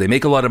 professionals. They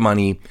make a lot of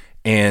money.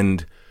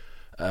 And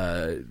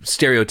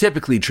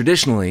stereotypically,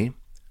 traditionally,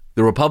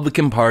 the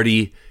Republican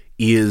Party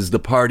is the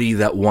party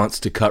that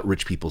wants to cut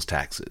rich people's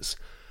taxes.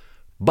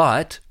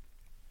 But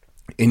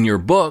in your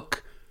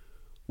book,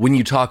 when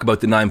you talk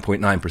about the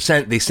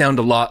 9.9%, they sound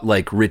a lot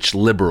like rich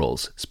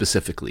liberals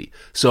specifically.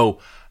 So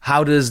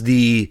how does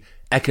the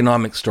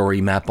economic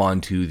story map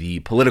onto the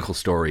political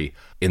story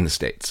in the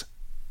States?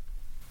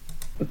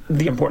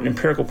 The important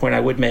empirical point I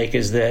would make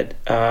is that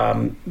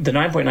the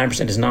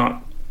 9.9% is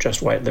not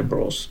just white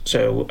liberals.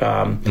 So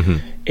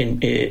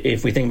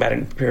if we think about it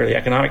in purely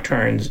economic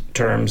terms,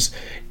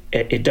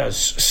 it does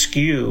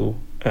skew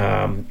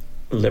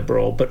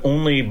liberal, but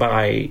only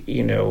by,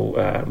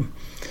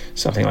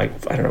 something like,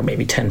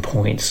 maybe 10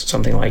 points,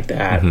 something like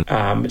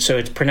that. So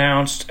it's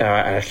pronounced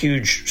a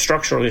huge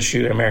structural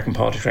issue in American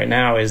politics right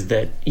now is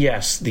that,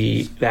 yes,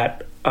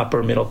 that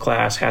upper middle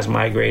class has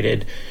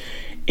migrated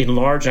in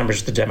large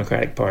numbers the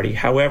Democratic Party.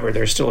 However,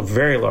 there's still a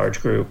very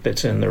large group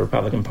that's in the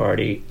Republican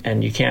Party,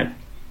 and you can't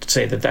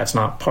say that that's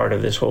not part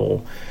of this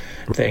whole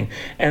thing.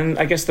 And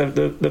I guess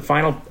the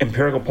final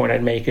empirical point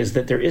I'd make is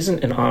that there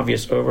isn't an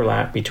obvious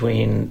overlap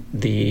between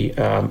the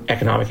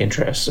economic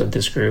interests of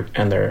this group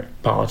and their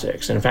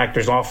politics. In fact,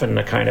 there's often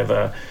a kind of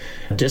a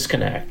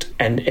disconnect,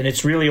 and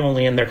it's really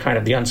only in their kind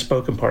of the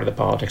unspoken part of the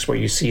politics where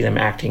you see them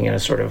acting in a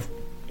sort of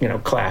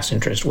class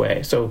interest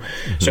way. So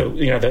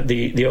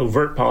the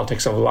overt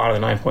politics of a lot of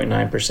the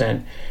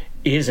 9.9%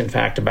 is in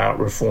fact about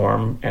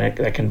reform, and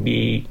that can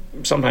be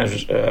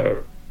sometimes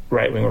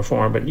right-wing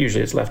reform, but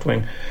usually it's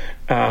left-wing.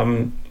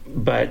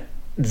 But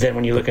then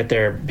when you look at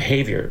their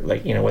behavior,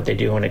 like, what they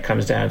do when it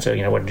comes down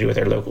to, what to do with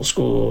their local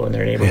school and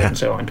their neighborhood and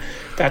so on,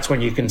 that's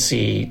when you can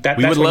see that.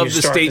 We would love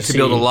the state to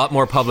build a lot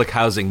more public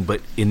housing,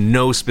 but in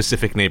no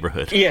specific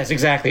neighborhood. Yes,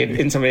 exactly.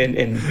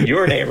 In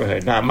your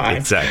neighborhood, not mine.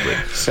 Exactly.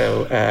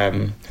 So,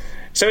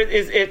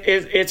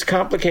 it's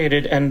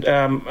complicated. And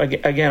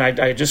again,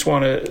 I just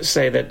want to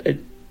say that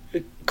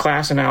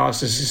class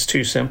analysis is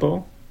too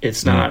simple.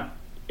 It's not.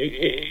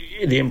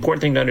 The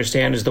important thing to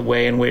understand is the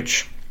way in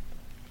which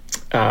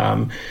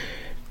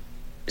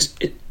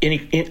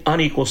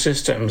unequal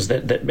systems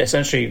that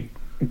essentially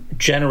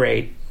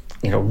generate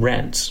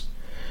rents,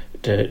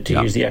 to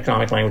use the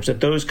economic language, that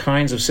those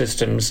kinds of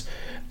systems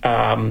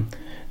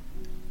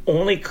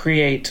only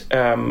create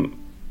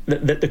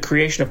the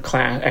creation of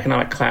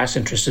economic class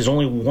interest is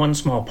only one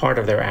small part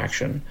of their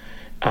action.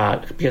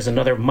 Because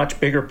another much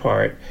bigger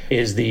part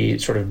is the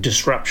sort of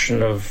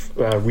disruption of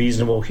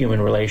reasonable human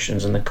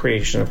relations and the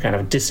creation of kind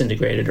of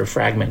disintegrated or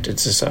fragmented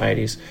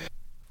societies.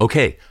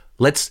 Okay,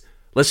 let's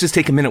just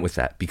take a minute with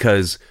that,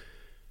 because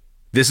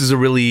this is a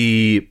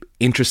really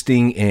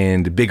interesting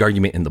and big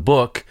argument in the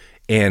book.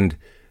 And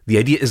the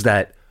idea is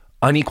that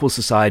unequal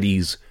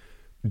societies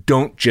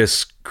don't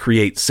just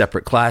create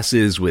separate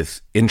classes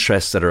with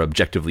interests that are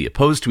objectively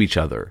opposed to each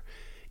other.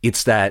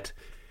 It's that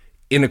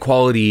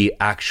inequality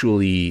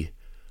actually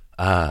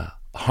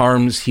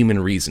harms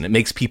human reason. It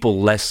makes people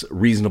less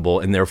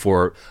reasonable and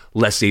therefore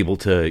less able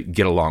to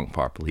get along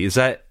properly. Is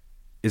that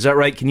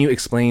right? Can you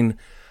explain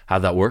how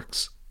that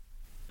works?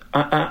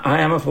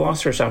 I am a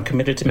philosopher, so I'm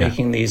committed to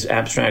making these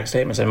abstract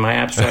statements. And my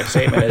abstract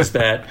statement is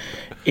that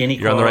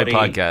inequality, you're on the right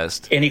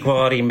podcast.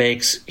 Inequality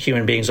makes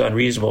human beings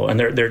unreasonable. And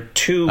there are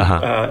two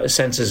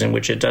senses in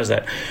which it does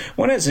that.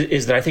 One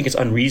is that I think it's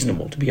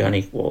unreasonable to be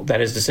unequal. That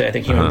is to say, I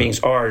think human beings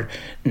are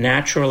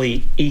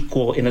naturally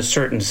equal in a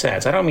certain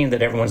sense. I don't mean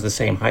that everyone's the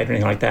same height or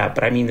anything like that,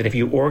 but I mean that if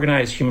you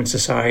organize human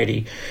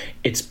society,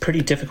 it's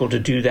pretty difficult to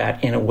do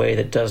that in a way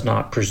that does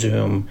not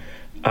presume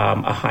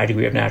a high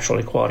degree of natural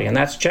equality. And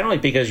that's generally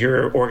because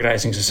you're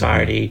organizing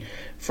society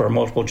for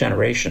multiple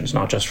generations,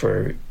 not just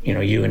for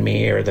you and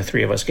me or the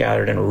three of us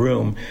gathered in a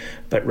room,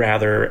 but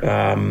rather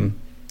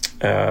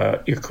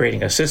you're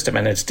creating a system,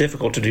 and it's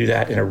difficult to do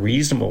that in a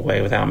reasonable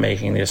way without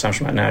making the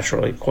assumption about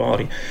natural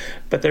equality.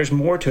 But there's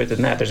more to it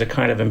than that. There's a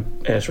kind of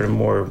a sort of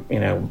more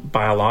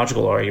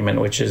biological argument,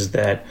 which is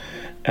that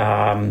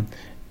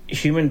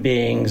human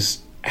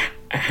beings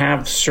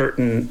have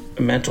certain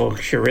mental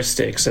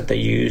heuristics that they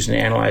use in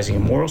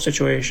analyzing moral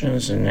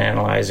situations and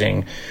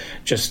analyzing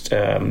just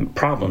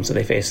problems that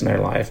they face in their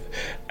life.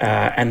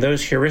 And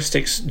those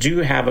heuristics do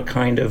have a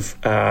kind of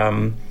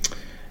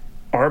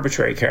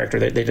arbitrary character.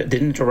 They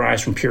didn't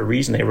arise from pure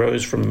reason. They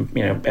arose from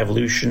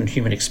evolution,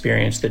 human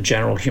experience, the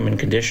general human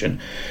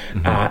condition.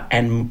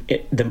 And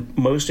the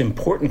most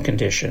important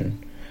condition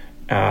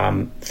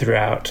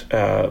throughout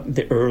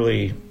the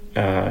early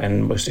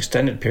and most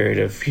extended period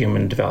of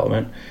human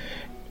development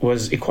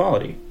was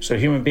equality. So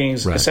human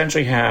beings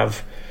essentially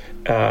have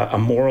a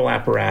moral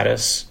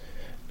apparatus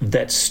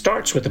that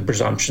starts with the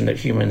presumption that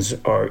humans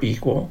are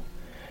equal,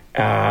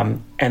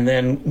 and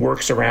then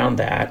works around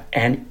that.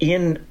 And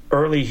in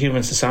early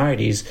human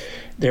societies,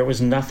 there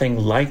was nothing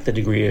like the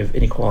degree of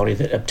inequality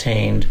that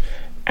obtained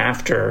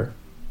after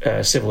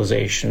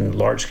civilization,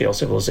 large-scale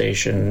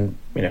civilization,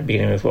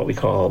 beginning with what we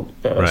call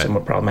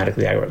somewhat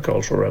problematically the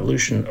agricultural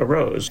revolution,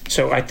 arose.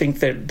 So I think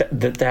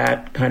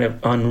that kind of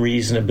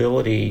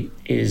unreasonability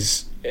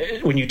is,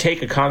 when you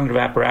take a cognitive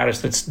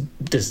apparatus that's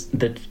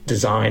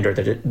designed or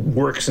that it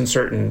works in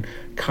certain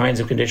kinds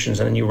of conditions,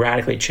 and then you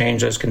radically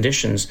change those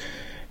conditions,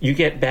 you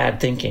get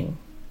bad thinking.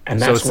 And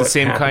that's so it's the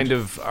same happened. kind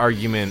of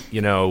argument,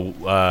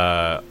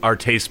 our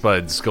taste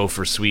buds go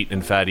for sweet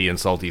and fatty and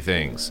salty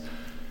things.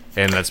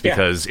 And that's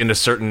because in a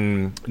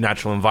certain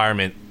natural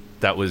environment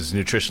that was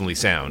nutritionally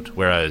sound,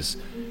 whereas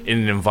in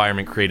an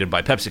environment created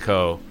by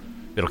PepsiCo,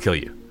 it'll kill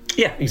you.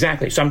 Yeah,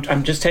 exactly. So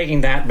I'm just taking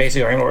that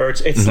basic argument, or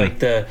it's like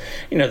the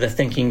the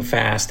thinking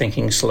fast,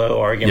 thinking slow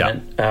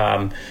argument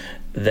that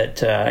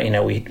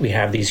we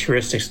have these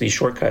heuristics, these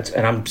shortcuts,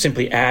 and I'm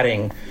simply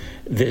adding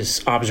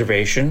this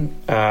observation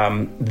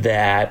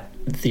that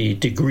the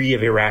degree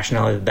of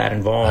irrationality that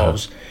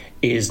involves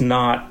is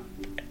not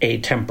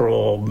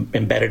atemporal,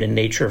 embedded in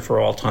nature for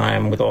all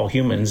time with all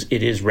humans.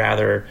 It is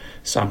rather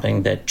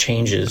something that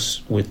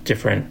changes with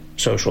different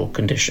social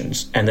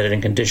conditions, and that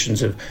in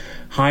conditions of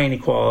high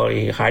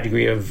inequality, high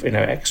degree of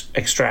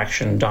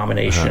extraction,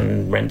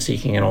 domination, rent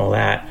seeking, and all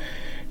that,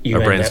 our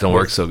brains don't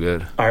work so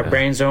good. Our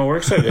brains don't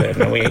work so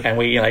good, and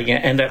we like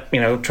end up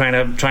trying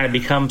to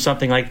become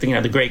something like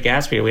the Great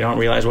Gatsby. We don't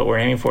realize what we're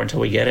aiming for until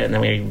we get it, and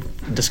then we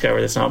discover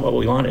that's not what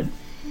we wanted.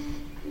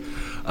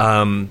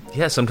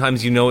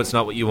 Sometimes it's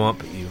not what you want,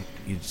 but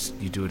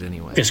you do it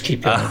anyway. Just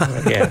keep going.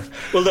 Yeah.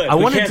 Well, look,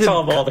 we can't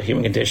solve all the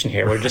human condition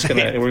here. We're just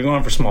we're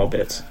going for small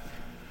bits.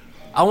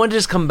 I want to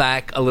just come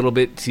back a little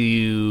bit to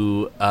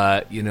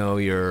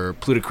your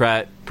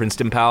plutocrat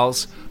Princeton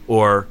pals,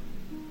 or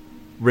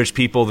rich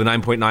people, the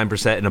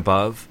 9.9% and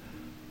above,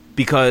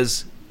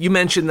 because you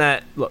mentioned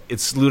that, look,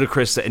 it's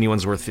ludicrous that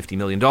anyone's worth $50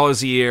 million a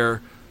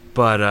year,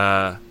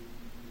 but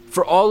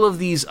for all of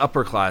these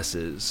upper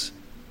classes,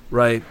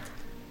 right,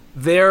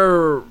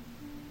 they've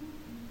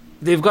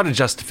got a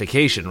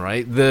justification,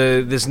 right?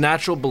 This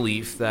natural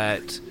belief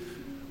that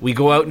we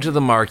go out into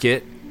the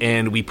market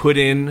and we put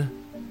in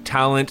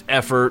talent,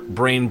 effort,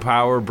 brain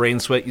power,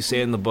 brain sweat, you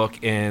say in the book,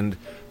 and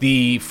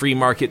the free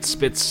market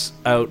spits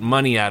out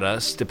money at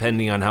us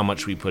depending on how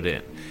much we put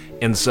in.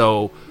 And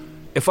so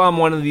if I'm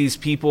one of these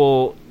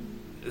people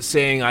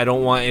saying I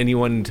don't want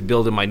anyone to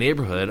build in my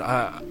neighborhood,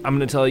 I'm going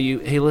to tell you,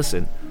 hey,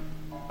 listen,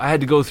 I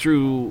had to go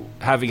through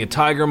having a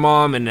tiger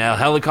mom and a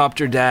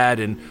helicopter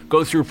dad and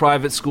go through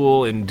private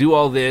school and do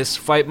all this,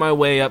 fight my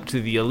way up to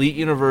the elite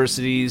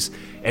universities,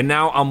 and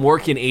now I'm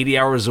working 80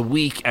 hours a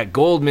week at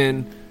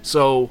Goldman.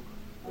 So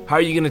how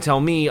are you going to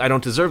tell me I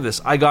don't deserve this?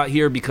 I got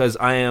here because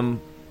I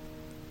am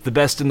the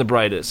best and the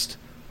brightest.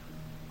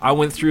 I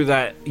went through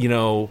that,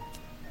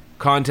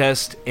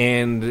 contest,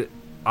 and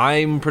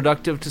I'm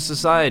productive to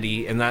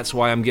society, and that's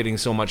why I'm getting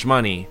so much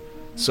money.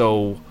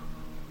 So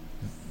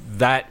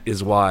that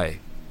is why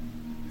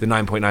the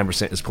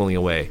 9.9% is pulling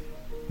away,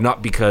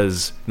 not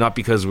because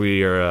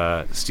we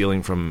are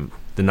stealing from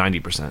the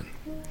 90%.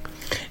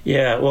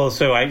 Yeah, well,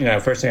 so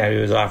first thing I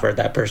do is offer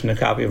that person a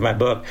copy of my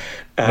book,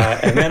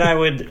 and then I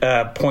would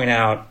point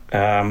out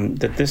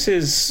that this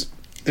is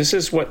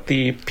what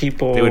the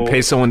people... They would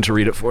pay someone to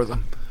read it for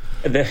them.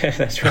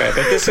 That's right.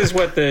 But this is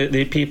what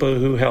the people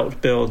who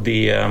helped build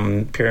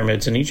the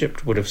pyramids in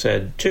Egypt would have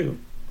said, too.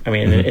 I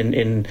mean,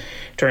 it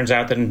turns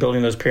out that in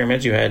building those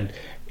pyramids, you had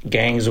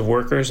gangs of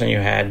workers, and you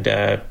had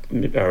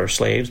or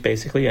slaves,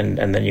 basically, and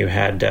then you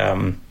had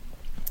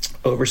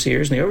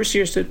overseers, and the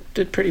overseers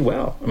did pretty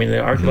well. I mean, the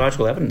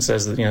archaeological evidence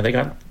says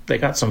that they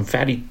got some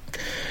fatty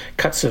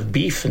cuts of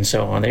beef and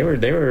so on. They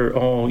were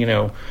all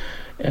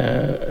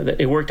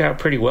it worked out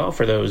pretty well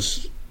for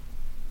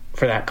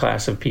that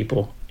class of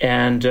people.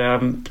 And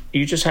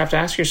you just have to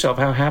ask yourself,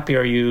 how happy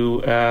are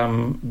you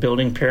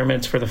building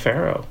pyramids for the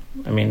pharaoh?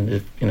 I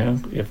mean,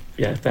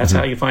 if that's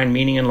how you find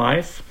meaning in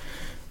life,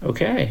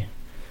 okay.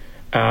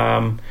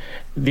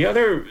 The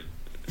other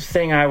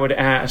thing I would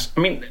ask,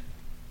 I mean,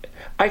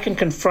 I can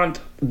confront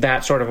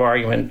that sort of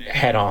argument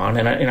head on,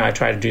 and I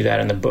try to do that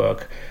in the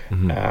book.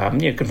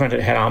 Confront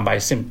it head on by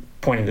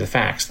pointing to the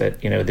facts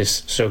that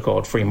this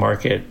so-called free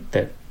market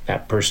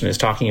that person is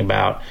talking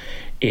about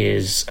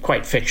is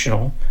quite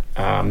fictional.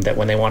 That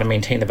when they want to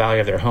maintain the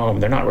value of their home,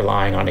 they're not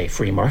relying on a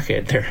free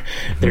market.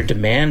 They're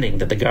demanding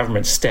that the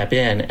government step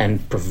in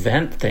and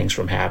prevent things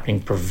from happening,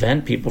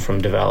 prevent people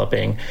from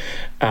developing,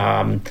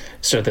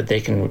 so that they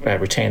can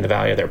retain the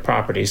value of their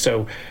property.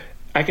 So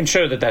I can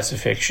show that that's a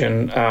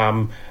fiction.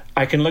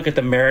 I can look at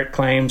the merit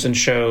claims and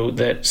show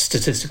that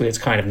statistically it's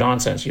kind of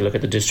nonsense. You look at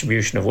the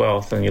distribution of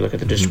wealth and you look at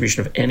the distribution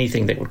of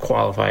anything that would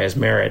qualify as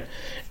merit,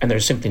 and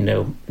there's simply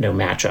no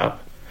matchup.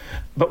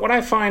 But what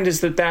I find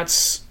is that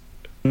that's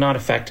not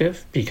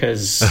effective,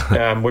 because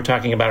we're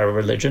talking about a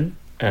religion,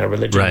 and a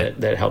religion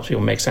right. that helps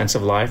people make sense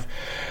of life.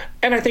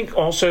 And I think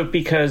also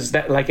because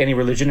that, like any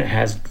religion, it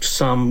has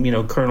some,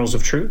 kernels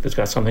of truth. It's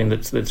got something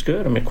that's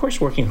good. I mean, of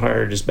course, working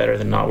hard is better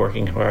than not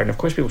working hard. And of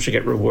course, people should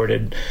get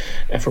rewarded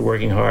for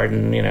working hard,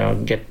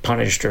 and, get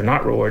punished or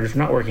not rewarded for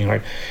not working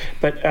hard.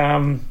 But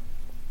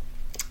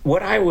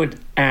what I would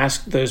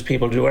ask those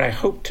people to do, what I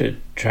hope to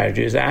try to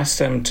do, is ask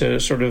them to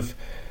sort of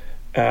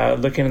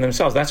look into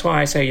themselves. That's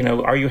why I say,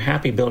 are you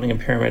happy building a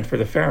pyramid for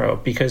the pharaoh?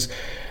 Because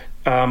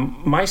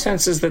my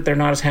sense is that they're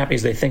not as happy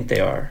as they think they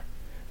are.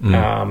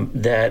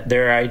 That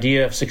their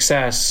idea of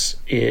success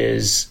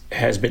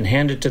has been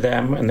handed to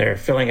them, and they're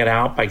filling it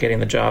out by getting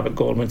the job at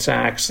Goldman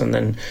Sachs, and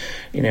then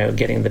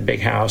getting the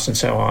big house and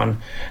so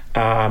on.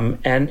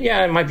 And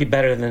yeah, it might be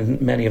better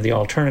than many of the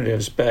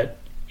alternatives, but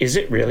is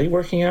it really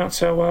working out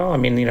so well? I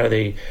mean,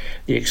 the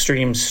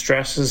extreme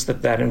stresses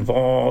that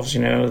involves,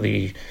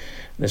 the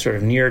sort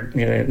of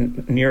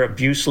near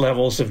abuse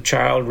levels of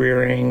child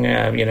rearing,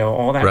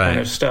 all that kind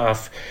of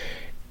stuff.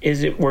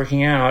 Is it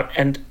working out?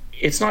 And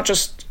it's not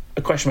just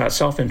a question about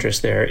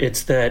self-interest there.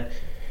 It's that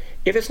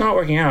if it's not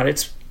working out,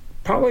 it's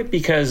probably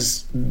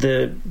because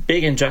the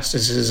big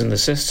injustices in the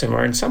system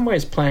are in some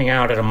ways playing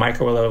out at a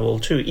micro level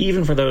too,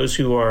 even for those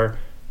who are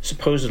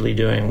supposedly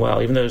doing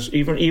well,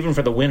 even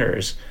for the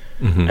winners.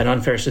 An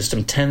unfair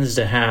system tends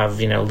to have,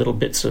 little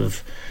bits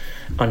of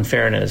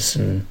unfairness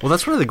and well,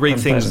 that's one of the great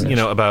things,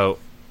 about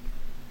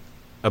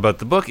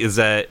the book is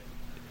that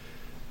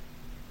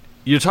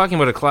you're talking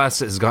about a class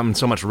that has gotten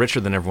so much richer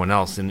than everyone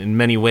else and in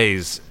many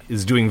ways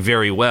is doing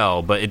very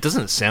well, but it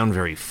doesn't sound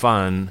very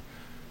fun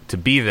to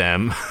be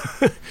them.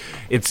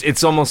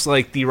 It's almost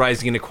like the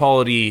rising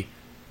inequality.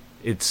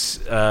 It's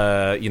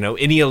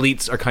any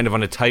elites are kind of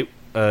on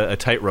a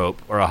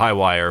tightrope or a high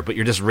wire, but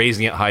you're just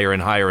raising it higher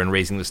and higher and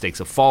raising the stakes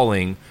of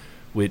falling,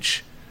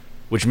 which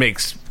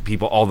makes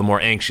people all the more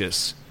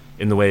anxious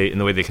in the way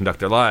they conduct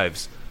their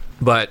lives.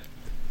 But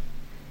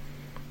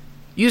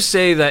you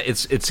say that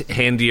it's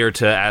handier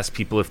to ask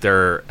people if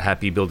they're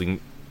happy building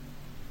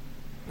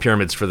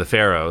pyramids for the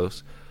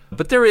pharaohs.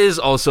 But there is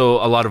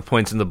also a lot of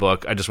points in the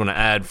book, I just want to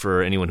add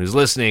for anyone who's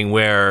listening,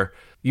 where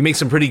you make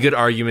some pretty good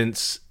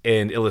arguments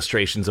and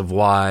illustrations of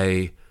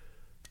why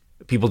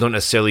people don't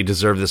necessarily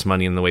deserve this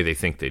money in the way they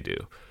think they do.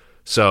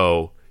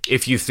 So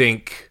if you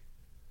think,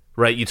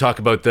 right, you talk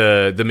about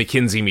the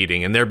McKinsey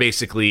meeting, and they're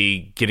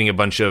basically getting a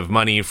bunch of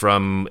money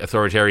from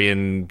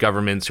authoritarian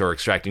governments who are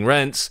extracting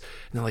rents,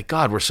 and they're like,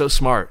 God, we're so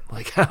smart.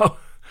 Like, how?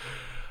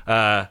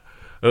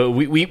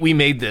 We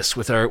made this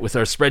with our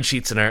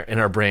spreadsheets and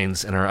our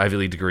brains and our Ivy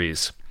League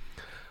degrees.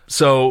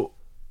 So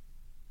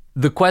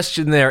the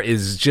question there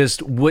is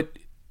just, what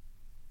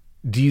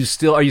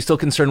are you still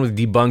concerned with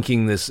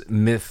debunking this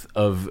myth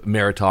of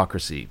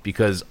meritocracy?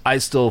 Because I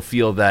still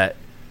feel that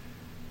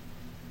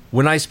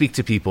when I speak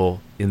to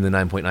people in the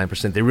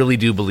 9.9%, they really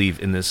do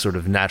believe in this sort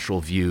of natural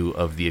view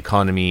of the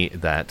economy,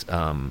 that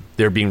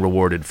they're being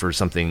rewarded for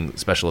something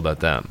special about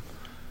them.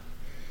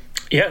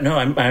 Yeah, no,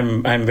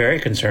 I'm very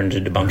concerned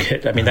to debunk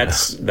it. I mean,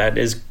 that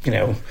is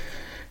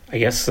I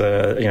guess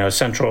a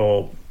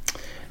central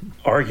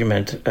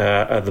argument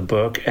of the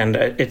book, and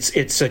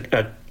it's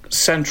a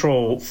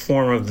central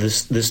form of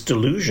this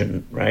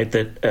delusion, right?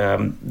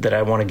 That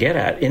I want to get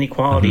at.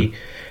 Inequality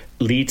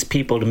leads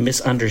people to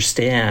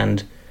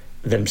misunderstand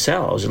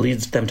themselves. It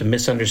leads them to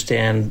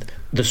misunderstand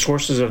the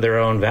sources of their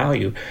own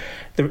value.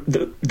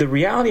 The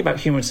reality about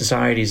human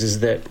societies is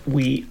that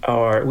we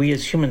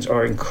as humans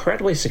are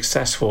incredibly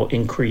successful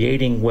in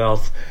creating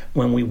wealth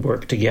when we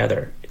work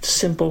together. It's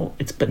simple,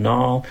 it's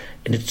banal,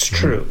 and it's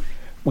true.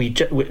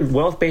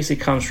 Wealth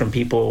basically comes from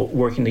people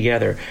working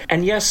together.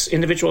 And yes,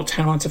 individual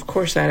talents, of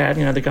course, that add,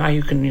 the guy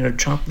who can,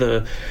 chop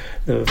the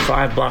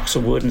 5 blocks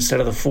of wood instead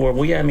of the 4,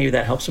 well, yeah, maybe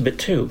that helps a bit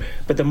too.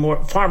 But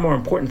far more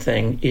important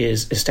thing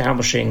is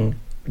establishing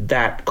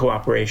that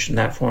cooperation,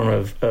 that form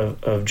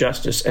of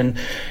justice. And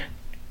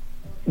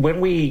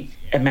when we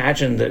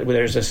imagine that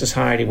there's a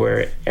society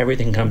where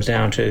everything comes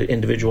down to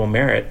individual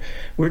merit,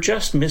 we're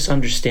just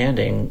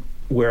misunderstanding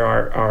where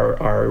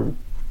our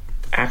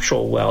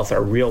actual wealth,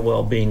 our real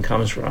well-being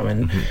comes from.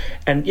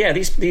 And yeah,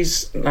 these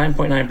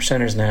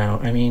 9.9%ers now,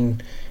 I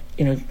mean,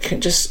 I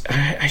just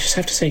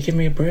have to say, give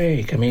me a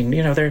break. I mean,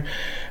 they're,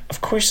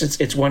 of course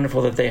it's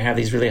wonderful that they have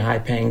these really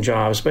high-paying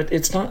jobs, but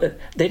it's not that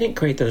they didn't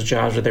create those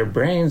jobs with their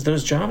brains.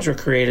 Those jobs were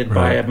created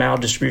by a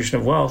maldistribution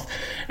of wealth,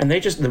 and they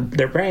just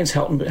their brains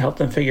help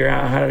them figure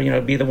out how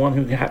to be the one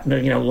who happened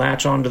to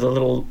latch onto the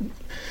little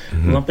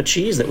lump of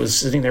cheese that was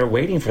sitting there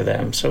waiting for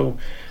them. So.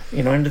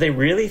 And do they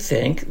really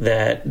think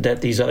that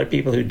these other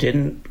people who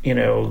didn't,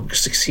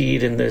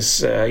 succeed in this,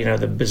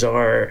 the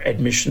bizarre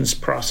admissions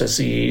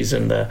processes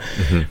and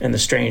the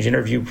strange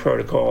interview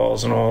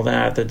protocols and all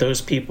that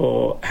those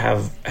people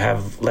have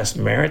less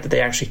merit, that they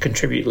actually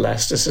contribute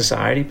less to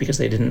society because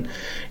they didn't,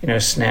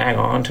 snag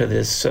on to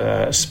this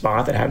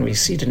spot that happened to be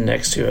seated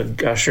next to a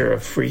gusher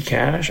of free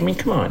cash? I mean,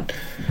 come on,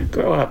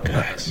 grow up,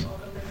 guys.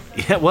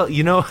 Yeah, well,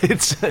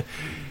 it's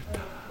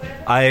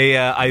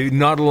I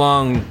nod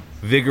along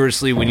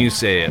vigorously when you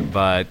say it,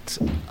 but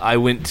I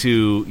went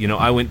to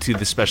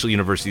the special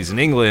universities in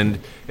England,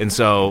 and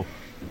so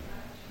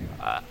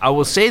I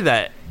will say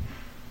that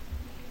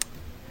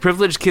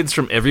privileged kids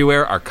from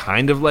everywhere are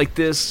kind of like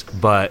this,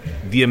 but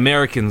the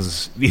American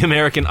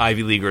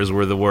Ivy Leaguers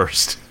were the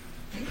worst.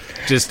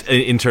 Just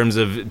in terms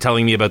of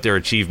telling me about their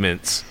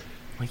achievements.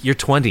 Like, you're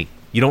 20,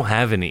 you don't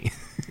have any.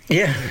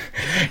 Yeah,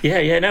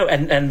 no,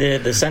 and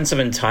the sense of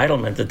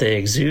entitlement that they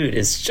exude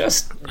is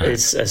just,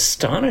 it's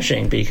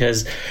astonishing,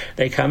 because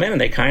they come in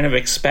and they kind of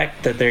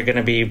expect that they're going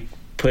to be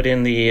put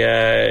in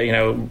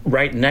the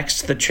right next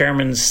to the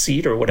chairman's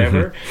seat or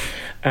whatever,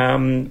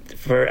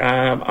 for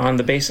on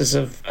the basis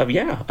of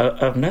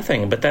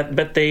nothing,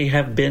 but they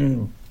have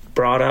been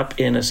brought up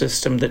in a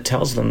system that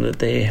tells them that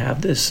they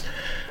have this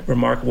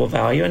remarkable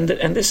value, and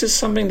this is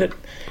something that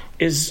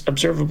is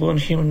observable in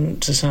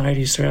human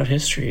societies throughout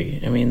history.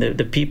 I mean,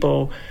 the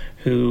people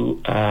who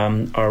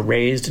are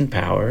raised in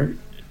power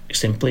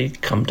simply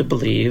come to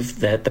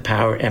believe that the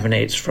power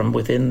emanates from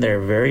within their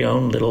very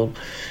own little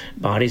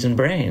bodies and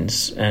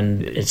brains,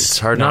 and it's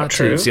hard not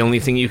true. To. It's the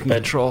only thing you can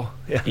control.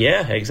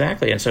 Yeah,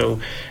 exactly. And so,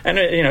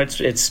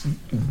 it's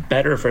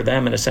better for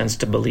them in a sense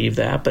to believe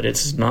that, but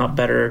it's not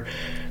better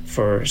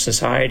for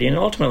society, and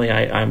ultimately,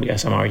 I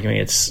guess I'm arguing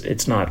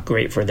it's not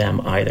great for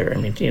them either. I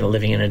mean,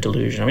 living in a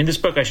delusion. I mean, this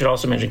book, I should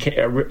also mention,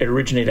 it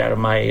originated out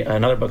of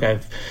another book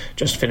I've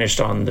just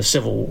finished on the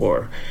Civil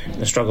War,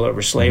 the struggle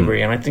over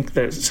slavery, and I think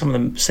that some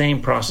of the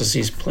same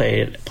processes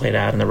played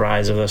out in the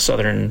rise of the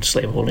Southern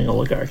slaveholding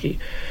oligarchy.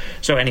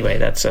 So anyway,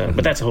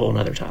 but that's a whole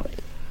other topic.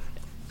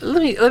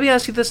 Let me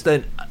ask you this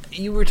then.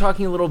 You were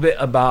talking a little bit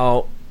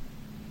about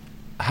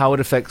how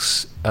it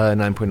affects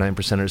 9.9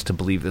 percenters to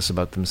believe this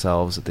about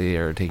themselves, that they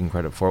are taking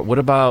credit for it. What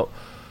about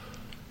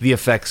the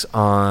effects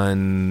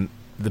on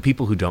the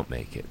people who don't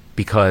make it?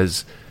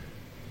 Because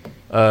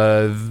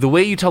the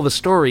way you tell the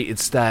story,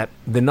 it's that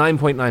the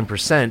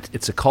 9.9%,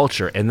 it's a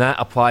culture, and that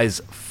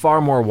applies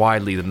far more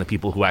widely than the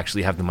people who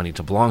actually have the money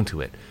to belong to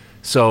it.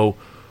 So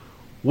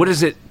what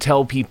does it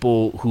tell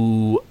people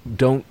who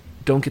don't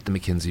get the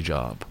McKinsey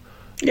job?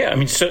 Yeah, I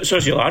mean,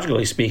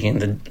 sociologically speaking,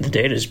 the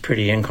data is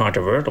pretty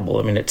incontrovertible.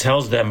 I mean, it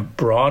tells them,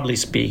 broadly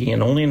speaking,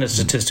 and only in a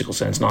statistical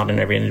sense, not in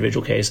every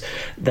individual case,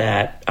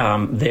 that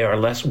they are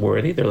less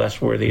worthy. They're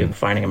less worthy of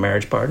finding a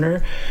marriage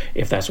partner,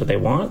 if that's what they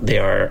want. They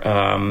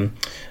are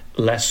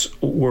less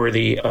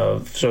worthy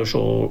of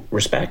social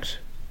respect,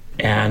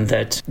 and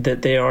that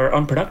they are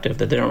unproductive,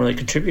 that they don't really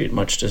contribute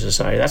much to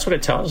society. That's what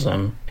it tells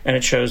them. And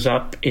it shows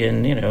up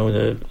in,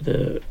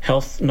 the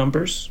health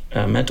numbers,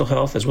 mental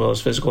health as well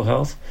as physical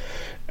health.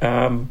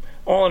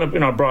 All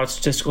in a broad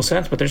statistical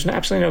sense, but there's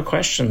absolutely no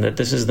question that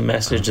this is the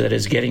message that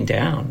is getting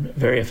down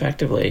very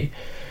effectively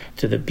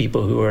to the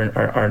people who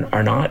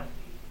are not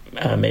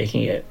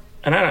making it.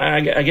 And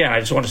I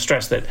just want to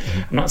stress that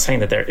I'm not saying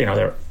that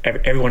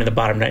everyone in the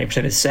bottom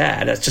 90% is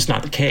sad. That's just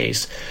not the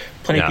case.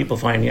 Plenty of people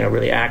find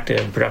really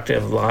active,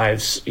 productive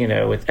lives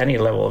with any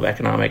level of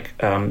economic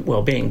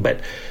well-being.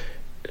 But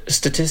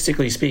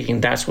statistically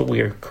speaking, that's what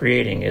we are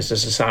creating, is a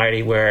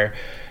society where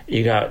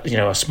you got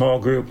a small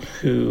group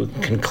who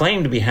can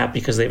claim to be happy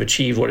because they've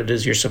achieved what it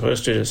is you're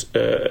supposed to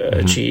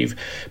achieve,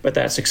 but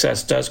that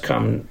success does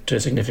come to a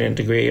significant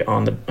degree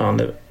on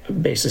the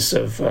basis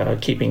of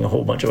keeping a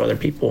whole bunch of other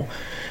people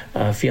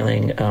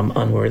feeling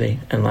unworthy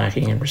and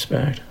lacking in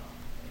respect.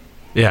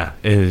 Yeah,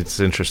 it's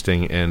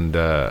interesting and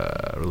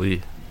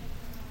really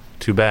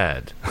too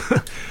bad.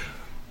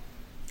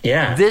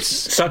 Yeah,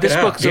 suck it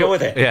up, deal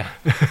with it. Yeah.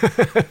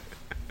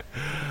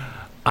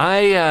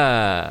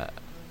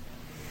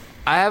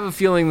 I have a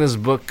feeling this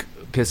book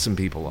pissed some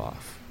people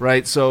off,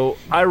 right? So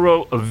I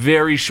wrote a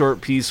very short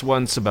piece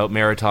once about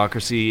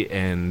meritocracy,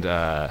 and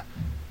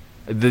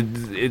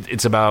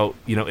it's about,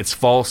 it's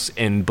false,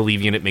 and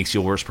believing in it makes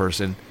you a worse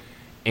person.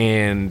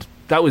 And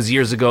that was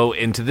years ago,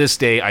 and to this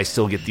day, I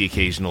still get the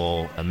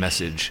occasional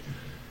message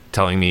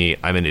telling me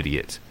I'm an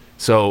idiot.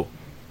 So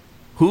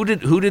who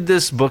did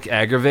this book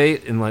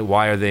aggravate, and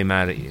why are they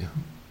mad at you?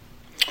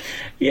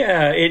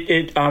 Yeah,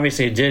 it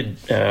obviously did.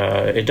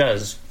 It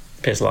does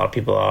piss a lot of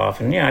people off,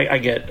 and I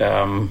get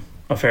a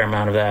fair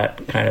amount of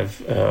that kind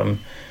of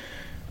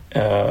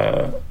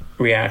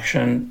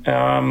reaction.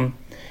 And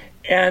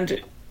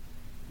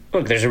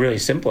look, there's a really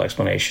simple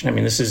explanation. I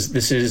mean, this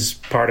is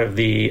part of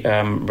the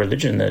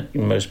religion that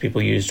most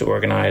people use to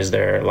organize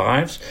their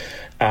lives,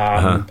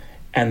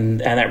 and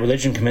that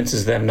religion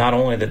convinces them not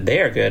only that they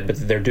are good, but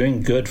that they're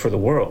doing good for the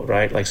world,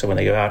 right? Like, so when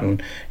they go out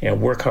and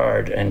work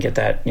hard and get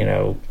that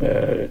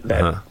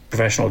that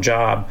professional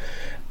job.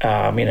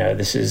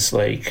 This is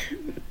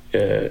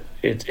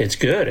it's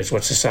good. It's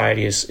what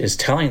society is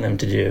telling them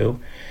to do,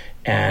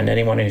 and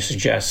anyone who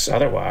suggests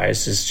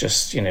otherwise is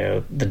just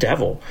the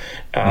devil.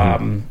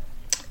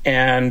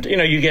 And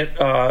you get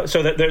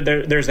so that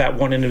there's that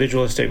one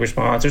individualistic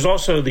response. There's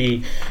also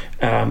the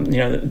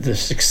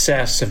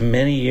success of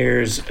many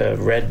years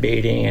of red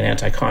baiting and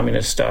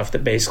anti-communist stuff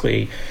that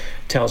basically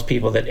tells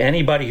people that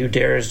anybody who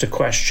dares to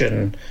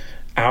question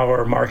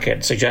our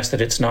market, suggests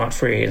that it's not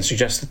free, and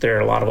suggests that there are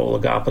a lot of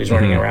oligopolies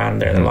running around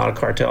there, and a lot of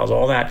cartels,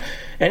 all that.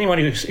 Anyone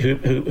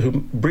who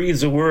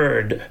breathes a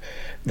word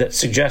that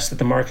suggests that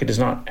the market is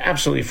not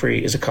absolutely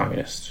free is a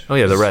communist. Oh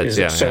yeah, the Reds,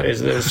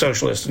 is a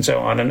socialist and so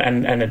on,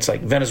 and it's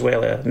like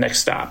Venezuela, next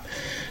stop.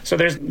 So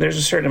there's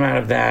a certain amount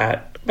of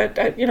that, but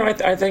I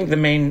think the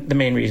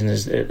main reason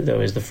is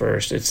the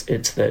first.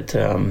 It's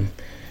that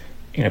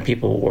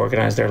people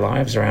organize their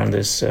lives around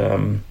this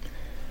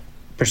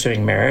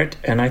pursuing merit,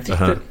 and I think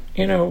that.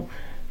 I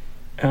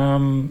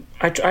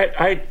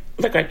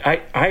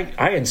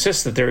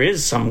insist that there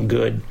is some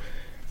good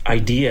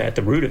idea at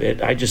the root of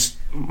it.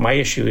 My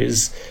issue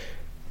is,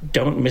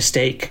 don't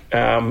mistake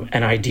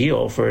an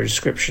ideal for a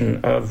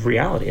description of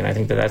reality, and I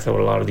think that's what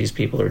a lot of these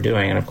people are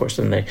doing. And of course,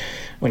 then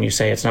when you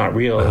say it's not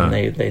real, and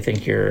they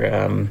think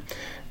you're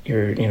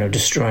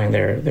destroying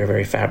their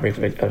very fabric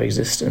of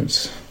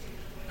existence.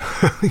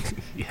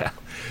 Yeah.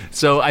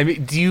 So I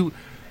mean, do you?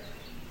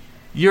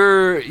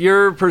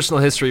 Your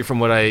personal history,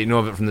 from what I know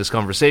of it from this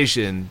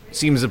conversation,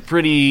 seems a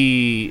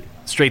pretty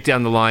straight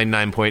down the line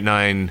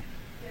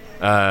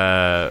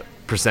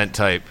 9.9%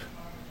 type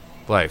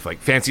life, like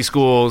fancy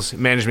schools,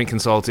 management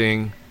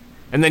consulting,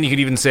 and then you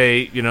could even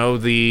say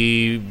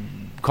the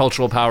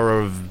cultural power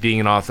of being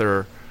an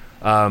author.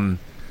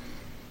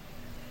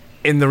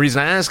 And the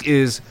reason I ask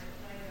is,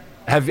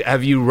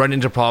 have you run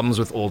into problems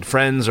with old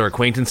friends or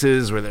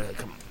acquaintances where they're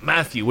like,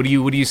 Matthew, what are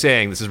you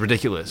saying? This is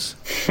ridiculous.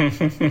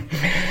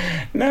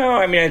 No,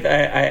 I mean,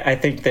 I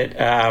think that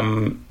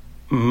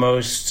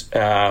most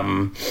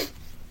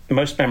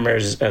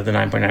members of the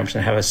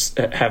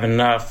 9.9% have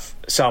enough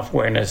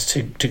self-awareness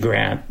to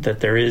grant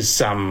that there is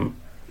some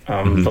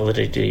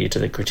validity to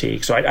the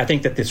critique. So I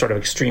think that this sort of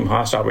extreme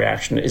hostile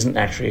reaction isn't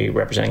actually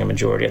representing a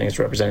majority. I think it's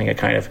representing a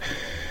kind of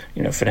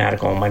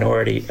fanatical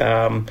minority.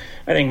 I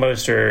think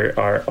most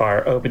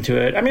are open to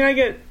it. I mean, I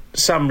get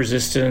some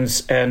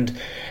resistance, and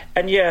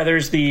yeah,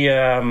 there's the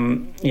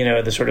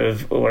the sort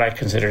of what I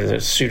consider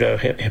the pseudo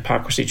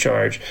hypocrisy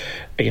charge.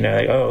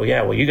 Like, oh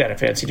yeah, well, you got a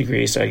fancy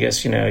degree, so I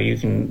guess you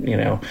can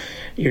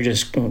you're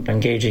just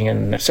engaging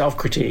in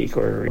self-critique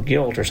or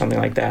guilt or something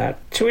like that.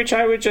 To which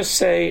I would just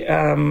say,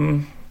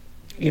 I'm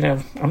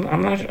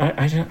not.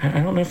 I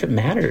don't know if it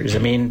matters. I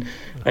mean,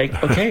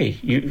 like, okay,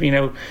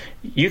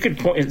 you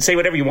could say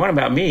whatever you want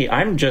about me.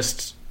 I'm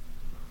just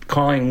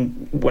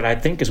calling what I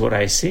think is what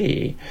I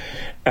see.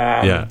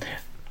 Yeah.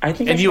 I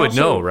think, and you would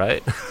know,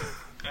 right?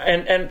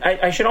 and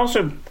I should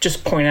also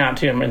just point out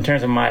to him, in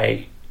terms of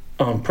my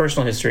own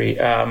personal history,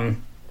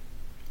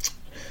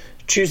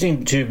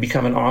 choosing to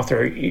become an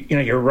author.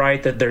 You're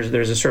right that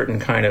there's a certain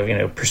kind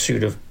of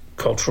pursuit of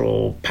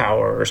cultural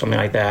power or something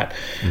like that.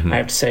 I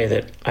have to say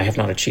that I have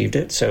not achieved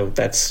it, so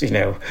that's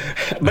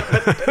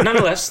but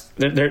nonetheless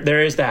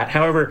there is that.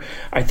 However,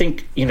 I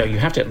think you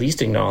have to at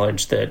least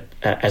acknowledge that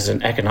as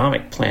an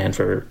economic plan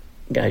for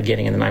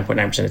getting in the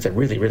 9.9%, it's a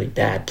really, really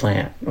bad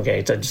plan.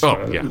 Okay, so I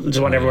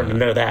just want everyone to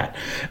know that.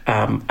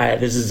 I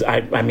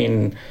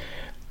mean,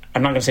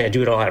 I'm not going to say I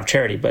do it all out of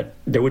charity, but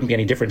there wouldn't be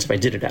any difference if I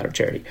did it out of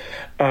charity.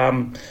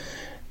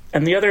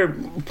 And the other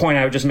point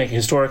I would just make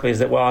historically is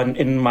that, well,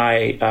 in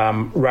my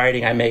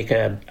writing, I make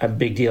a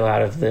big deal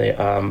out of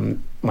the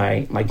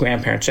my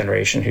grandparents'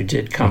 generation, who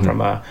did come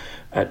from a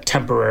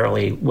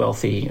temporarily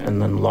wealthy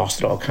and then lost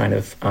it all kind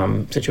of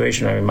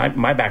situation. I mean,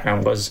 my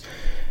background was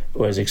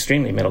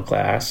extremely middle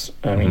class.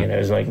 I mean, it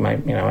was like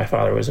my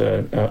father was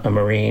a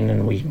Marine,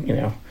 and we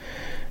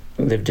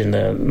lived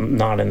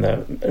not in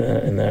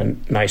the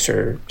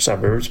nicer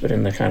suburbs, but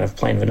in the kind of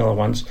plain vanilla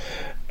ones,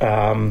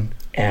 and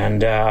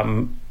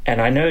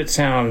I know it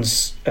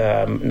sounds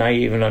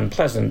naive and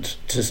unpleasant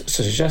to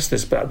suggest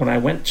this, but when I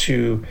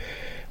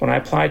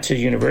applied to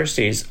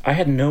universities,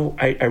 I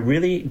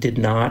really did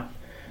not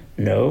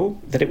know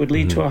that it would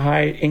lead to a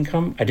high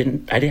income. I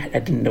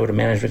didn't know what a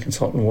management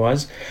consultant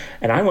was,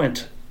 and I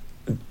went.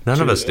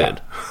 None of us did.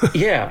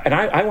 Yeah, and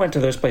I went to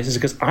those places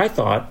because I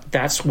thought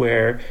that's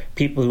where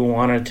people who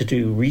wanted to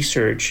do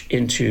research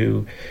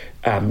into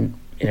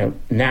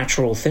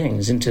natural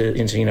things,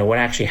 into what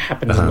actually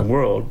happens in the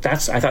world. I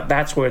thought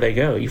that's where they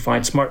go. You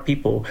find smart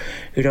people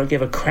who don't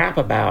give a crap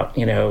about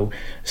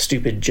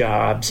stupid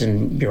jobs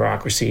and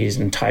bureaucracies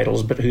and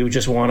titles, but who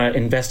just want to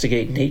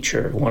investigate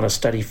nature, want to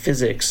study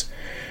physics,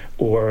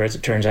 or, as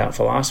it turns out,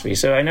 philosophy.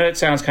 So I know it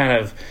sounds kind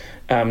of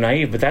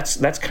naive, but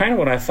that's kind of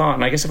what I thought.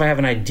 And I guess if I have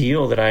an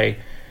ideal that I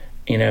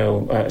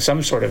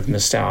some sort of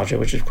nostalgia,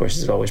 which of course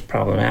is always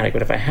problematic,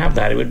 but if I have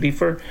that, it would be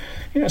for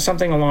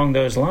something along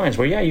those lines,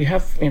 where you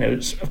have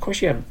of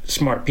course you have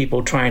smart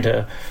people trying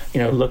to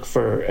look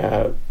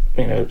for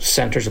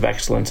centers of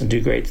excellence and do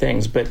great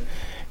things, but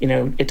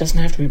it doesn't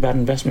have to be about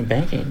investment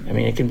banking. I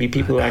mean, it can be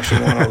people who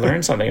actually want to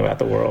learn something about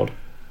the world.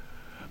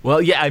 Well,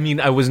 yeah, I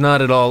mean, I was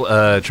not at all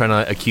trying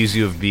to accuse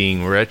you of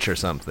being rich or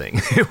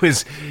something.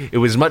 It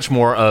was much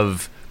more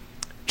of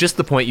just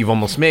the point you've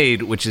almost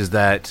made, which is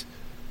that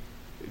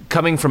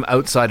coming from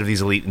outside of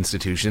these elite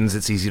institutions,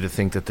 it's easy to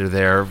think that they're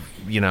there,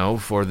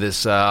 for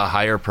this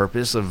higher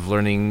purpose of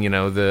learning,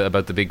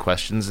 about the big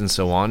questions and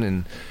so on,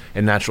 and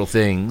natural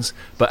things.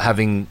 But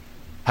having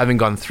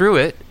gone through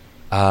it,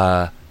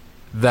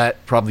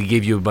 that probably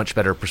gave you a much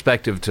better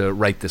perspective to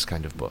write this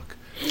kind of book.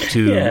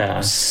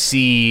 To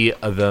see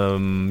the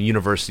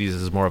universities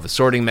as more of a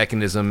sorting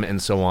mechanism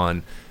and so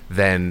on,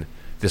 than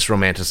this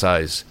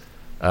romanticized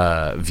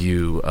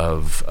view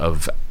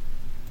of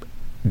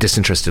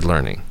disinterested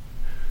learning.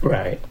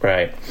 Right.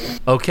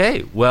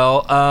 Okay,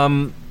 well,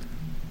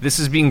 this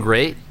has been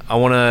great. I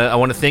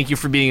want to thank you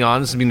for being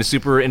on. This has been a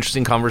super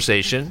interesting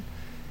conversation.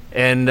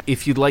 And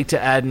if you'd like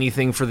to add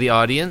anything for the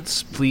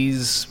audience,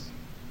 please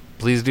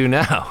do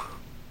now.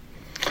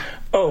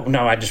 Oh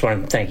no, I just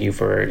want to thank you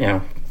for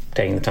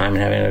taking the time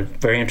and having a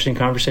very interesting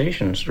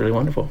conversation. It's really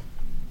wonderful.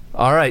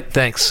 All right,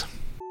 thanks.